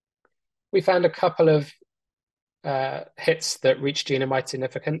 We found a couple of hits that reached genome-wide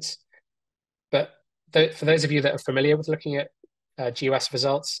significance, but for those of you that are familiar with looking at GUS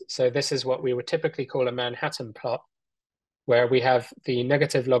results, so this is what we would typically call a Manhattan plot, where we have the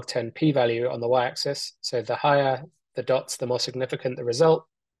negative log 10 p-value on the y-axis. So the higher the dots, the more significant the result,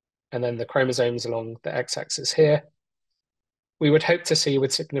 and then the chromosomes along the x-axis here. We would hope to see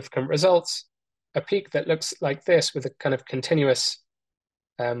with significant results a peak that looks like this with a kind of continuous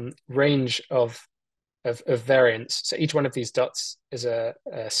range of variants. So each one of these dots is a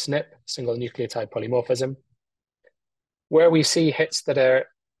SNP, single nucleotide polymorphism, where we see hits that are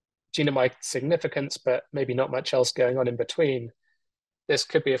genome-wide significance, but maybe not much else going on in between. This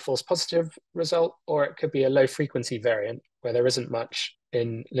could be a false positive result, or it could be a low frequency variant where there isn't much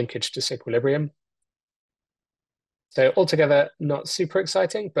in linkage disequilibrium. So altogether, not super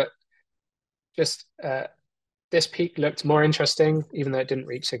exciting, but just this peak looked more interesting, even though it didn't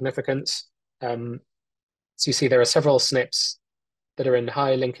reach significance. So you see there are several SNPs that are in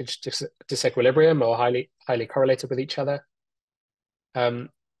high linkage disequilibrium or highly correlated with each other.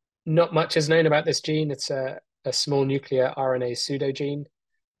 Not much is known about this gene. It's a small nuclear RNA pseudogene.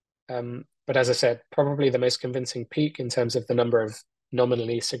 But as I said, probably the most convincing peak in terms of the number of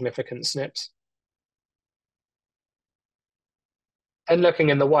nominally significant SNPs. And looking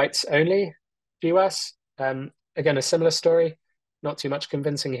in the whites only GUS, again, a similar story, not too much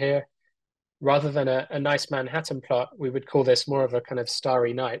convincing here. Rather than a nice Manhattan plot, we would call this more of a kind of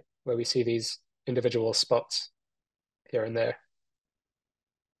starry night where we see these individual spots here and there.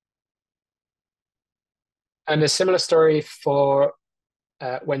 And a similar story for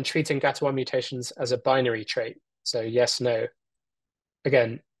when treating GATA1 mutations as a binary trait. So yes, no.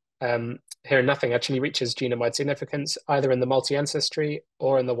 Again, here nothing actually reaches genome-wide significance, either in the multi-ancestry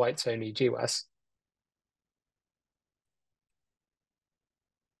or in the whites-only GWAS.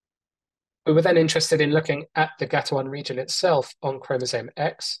 We were then interested in looking at the GATA1 region itself on chromosome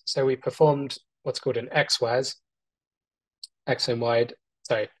X. So we performed what's called an XWAS,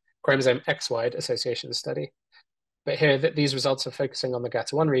 chromosome X-wide association study. But here, these results are focusing on the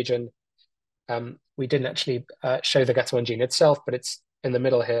GATA1 region. We didn't actually show the GATA1 gene itself, but it's in the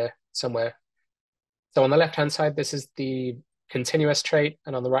middle here somewhere. So on the left-hand side, this is the continuous trait,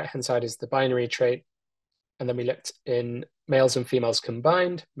 and on the right-hand side is the binary trait. And then we looked in males and females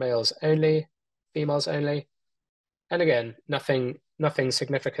combined, males only, females only. And again, nothing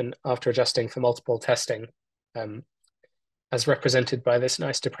significant after adjusting for multiple testing, as represented by this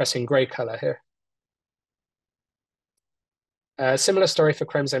nice depressing gray color here. Similar story for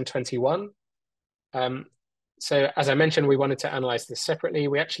chromosome 21. So as I mentioned, we wanted to analyze this separately.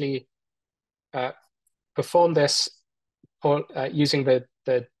 We actually performed this using the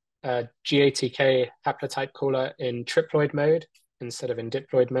GATK haplotype caller in triploid mode instead of in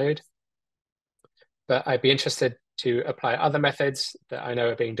diploid mode. But I'd be interested to apply other methods that I know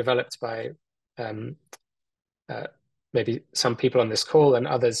are being developed by maybe some people on this call and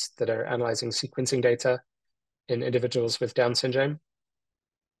others that are analyzing sequencing data in individuals with Down syndrome.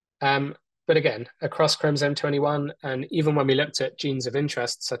 But again, across chromosome 21, and even when we looked at genes of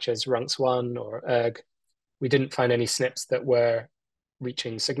interest, such as RUNX1 or ERG, we didn't find any SNPs that were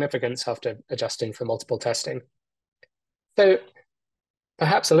reaching significance after adjusting for multiple testing. So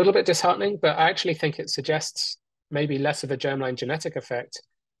perhaps a little bit disheartening, but I actually think it suggests maybe less of a germline genetic effect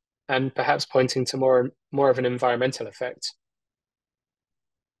and perhaps pointing to more of an environmental effect.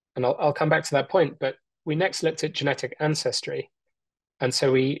 And I'll come back to that point, but we next looked at genetic ancestry. And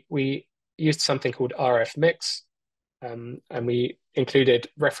so we used something called RF mix, and we included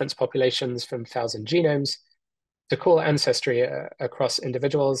reference populations from 1,000 genomes to call ancestry across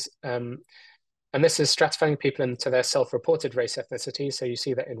individuals. And this is stratifying people into their self-reported race ethnicity. So you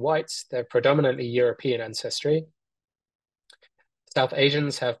see that in whites, they're predominantly European ancestry. South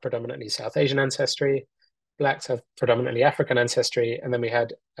Asians have predominantly South Asian ancestry. Blacks have predominantly African ancestry. And then we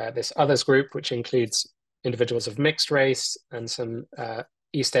had this others group, which includes individuals of mixed race and some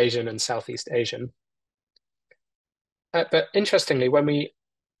East Asian and Southeast Asian. But interestingly, when we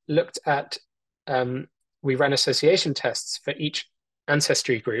looked at, we ran association tests for each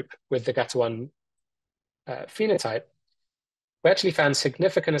ancestry group with the GATA1 phenotype, we actually found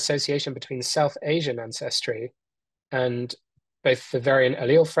significant association between South Asian ancestry and both the variant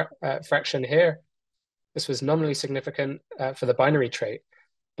allele fraction here. This was nominally significant for the binary trait.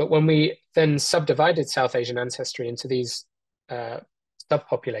 But when we then subdivided South Asian ancestry into these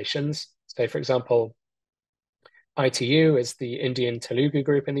subpopulations, so for example, ITU is the Indian Telugu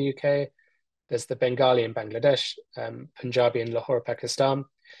group in the UK, there's the Bengali in Bangladesh, Punjabi in Lahore, Pakistan,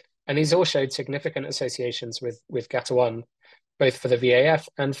 and these all showed significant associations with GATA1, both for the VAF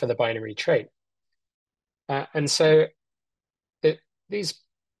and for the binary trait. And so these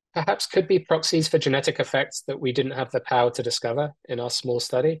perhaps could be proxies for genetic effects that we didn't have the power to discover in our small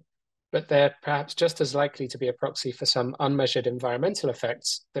study, but they're perhaps just as likely to be a proxy for some unmeasured environmental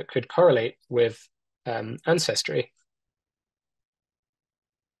effects that could correlate with ancestry.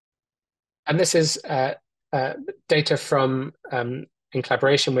 And this is data from, in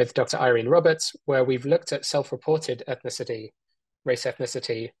collaboration with Dr. Irene Roberts, where we've looked at self-reported ethnicity, race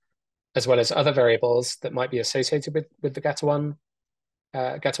ethnicity, as well as other variables that might be associated with the GATA1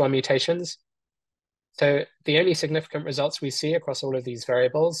 mutations. So the only significant results we see across all of these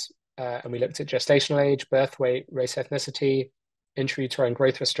variables, and we looked at gestational age, birth weight, race ethnicity, intrauterine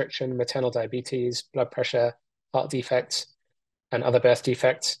growth restriction, maternal diabetes, blood pressure, heart defects, and other birth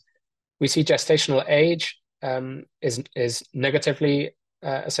defects. We see gestational age is negatively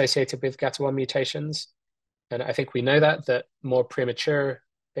associated with GATA1 mutations. And I think we know that more premature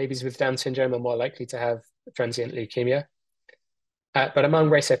babies with Down syndrome are more likely to have transient leukemia. But among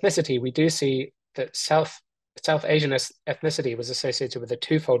race ethnicity, we do see that South Asian ethnicity was associated with a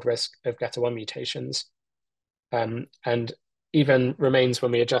twofold risk of GATA1 mutations, and even remains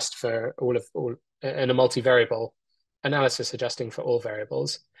when we adjust for all in a multivariable analysis, adjusting for all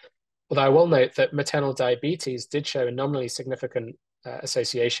variables. Although I will note that maternal diabetes did show a nominally significant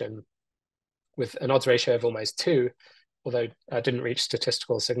association with an odds ratio of almost 2, although didn't reach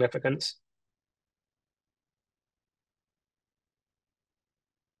statistical significance.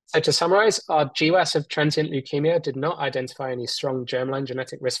 So to summarize, our GWAS of transient leukemia did not identify any strong germline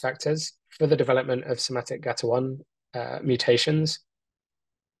genetic risk factors for the development of somatic GATA1 mutations.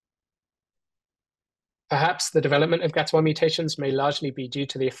 Perhaps the development of GATA1 mutations may largely be due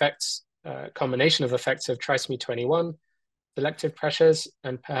to the effects, combination of effects of trisomy 21, selective pressures,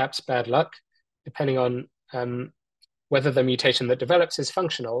 and perhaps bad luck, depending on whether the mutation that develops is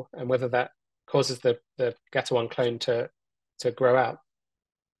functional and whether that causes the GATA1 clone to grow out.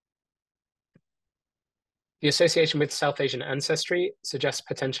 The association with South Asian ancestry suggests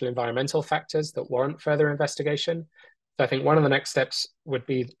potential environmental factors that warrant further investigation. So I think one of the next steps would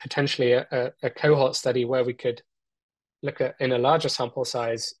be potentially a cohort study where we could look at in a larger sample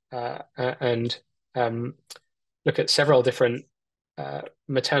size and look at several different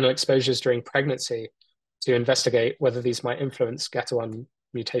maternal exposures during pregnancy to investigate whether these might influence GATA1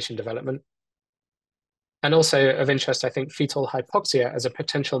 mutation development. And also of interest, I think, fetal hypoxia as a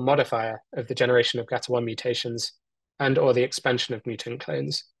potential modifier of the generation of GATA1 mutations and or the expansion of mutant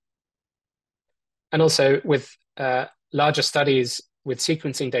clones. And also with larger studies with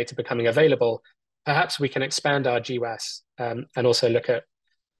sequencing data becoming available, perhaps we can expand our GWAS and also look at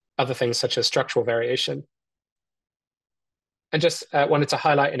other things such as structural variation. And just wanted to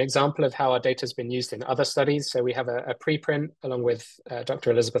highlight an example of how our data has been used in other studies. So we have a preprint along with Dr.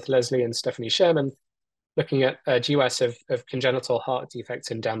 Elizabeth Leslie and Stephanie Sherman, looking at GWAS of congenital heart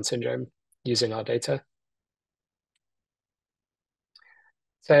defects in Down syndrome using our data.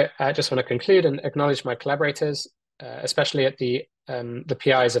 So I just want to conclude and acknowledge my collaborators, especially at the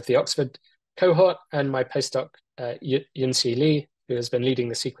PIs of the Oxford cohort and my postdoc, Yunxi Li, who has been leading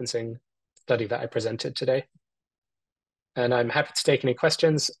the sequencing study that I presented today. And I'm happy to take any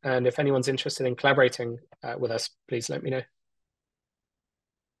questions. And if anyone's interested in collaborating with us, please let me know.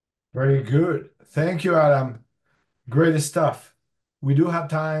 Very good. Thank you, Adam. Great stuff. We do have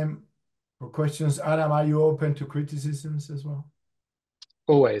time for questions. Adam, are you open to criticisms as well?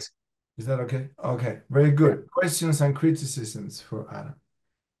 Always. Is that okay? Okay, very good. Yeah. Questions and criticisms for Adam.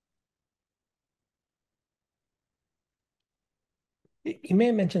 You may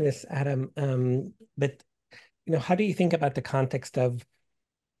have mentioned this, Adam, but how do you think about the context of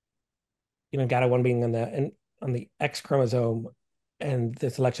GATA1 being on the X chromosome and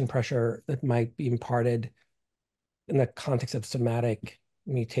the selection pressure that might be imparted in the context of somatic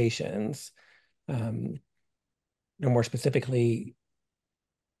mutations? More specifically,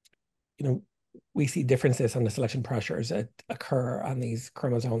 we see differences on the selection pressures that occur on these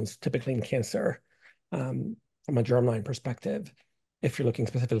chromosomes, typically in cancer, from a germline perspective. If you're looking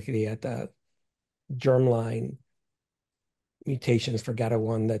specifically at the germline mutations for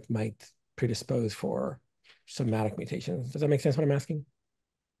GATA1 that might predispose for somatic mutations. Does that make sense what I'm asking?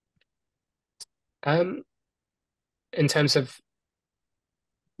 In terms of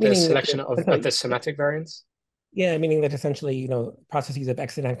the Meaning selection of that the somatic variants? Yeah, meaning that essentially, processes of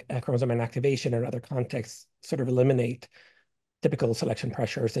X chromosome inactivation or other contexts sort of eliminate typical selection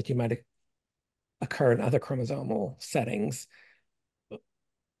pressures that you might occur in other chromosomal settings.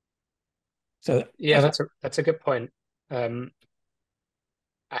 So yeah, that's a good point. I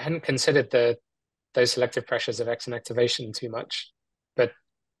hadn't considered those selective pressures of X inactivation too much, but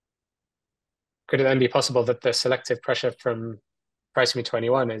could it then be possible that the selective pressure from trisomy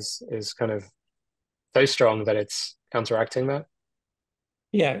 21 is kind of so strong that it's counteracting that?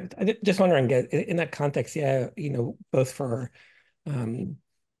 Yeah, just wondering in that context, yeah, both for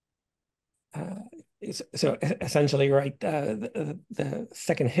so essentially, right, the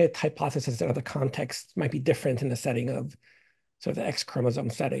second hit hypothesis or the context might be different in the setting of sort of the X chromosome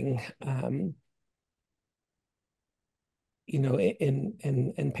setting,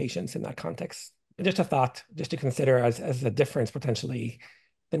 in patients in that context. Just a thought, just to consider as a difference potentially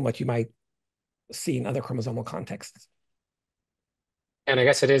than what you might see in other chromosomal contexts. And I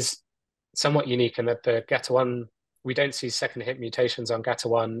guess it is somewhat unique in that the GATA1, we don't see second hit mutations on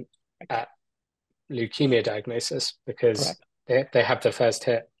GATA1 at leukemia diagnosis because they have the first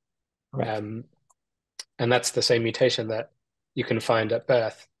hit. And that's the same mutation that you can find at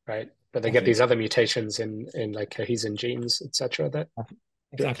birth, right? But they get these other mutations in like cohesin genes, etc., that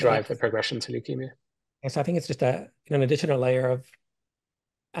drive the progression to leukemia. And so I think it's just an additional layer of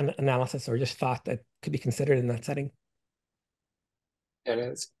an analysis or just thought that could be considered in that setting. Yeah,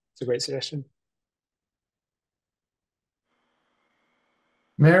 it's a great suggestion.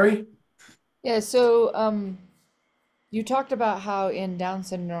 Mary? Yeah, so you talked about how in Down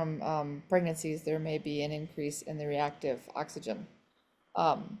syndrome pregnancies there may be an increase in the reactive oxygen.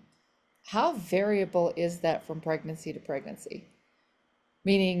 How variable is that from pregnancy to pregnancy?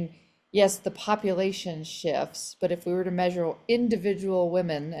 Meaning, yes, the population shifts, but if we were to measure individual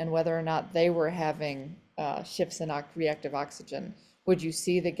women and whether or not they were having shifts in reactive oxygen, would you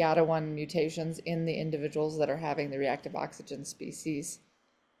see the GATA1 mutations in the individuals that are having the reactive oxygen species?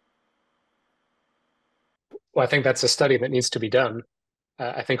 Well, I think that's a study that needs to be done.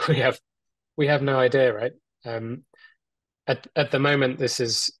 I think we have no idea, right? At the moment, this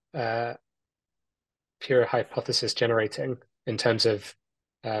is pure hypothesis generating in terms of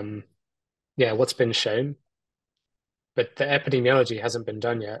what's been shown, but the epidemiology hasn't been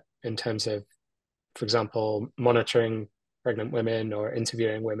done yet in terms of, for example, monitoring pregnant women or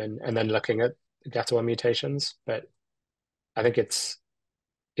interviewing women and then looking at the GATA1 mutations. But I think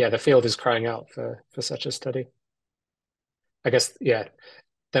the field is crying out for such a study. I guess, yeah.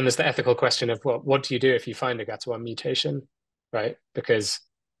 Then there's the ethical question of what do you do if you find a GATA1 mutation, right? Because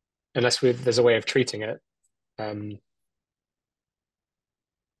unless there's a way of treating it and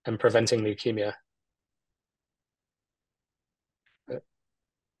preventing leukemia.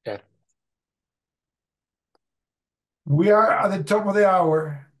 Yeah. We are at the top of the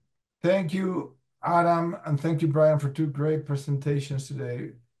hour. Thank you, Adam, and thank you, Brian, for two great presentations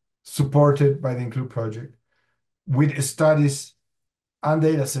today, supported by the INCLUDE project, with studies and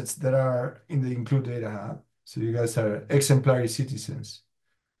data sets that are in the INCLUDE Data Hub. So you guys are exemplary citizens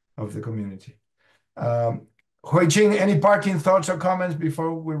of the community. Hui-Ching, any parting thoughts or comments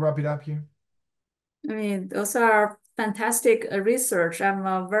before we wrap it up here? I mean, those are fantastic research.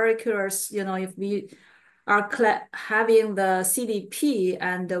 I'm very curious, if we are having the CDP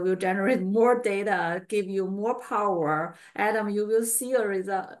and will generate more data, give you more power, Adam, you will see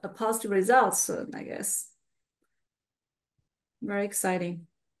a positive result soon, I guess. Very exciting.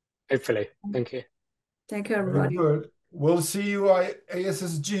 Hopefully. Thank you. Thank you, everybody. Very good. We'll see you at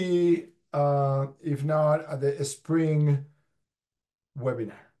ASSG, if not at the spring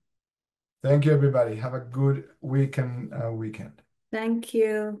webinar. Thank you, everybody. Have a good weekend. Thank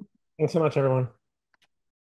you. Thanks so much, everyone.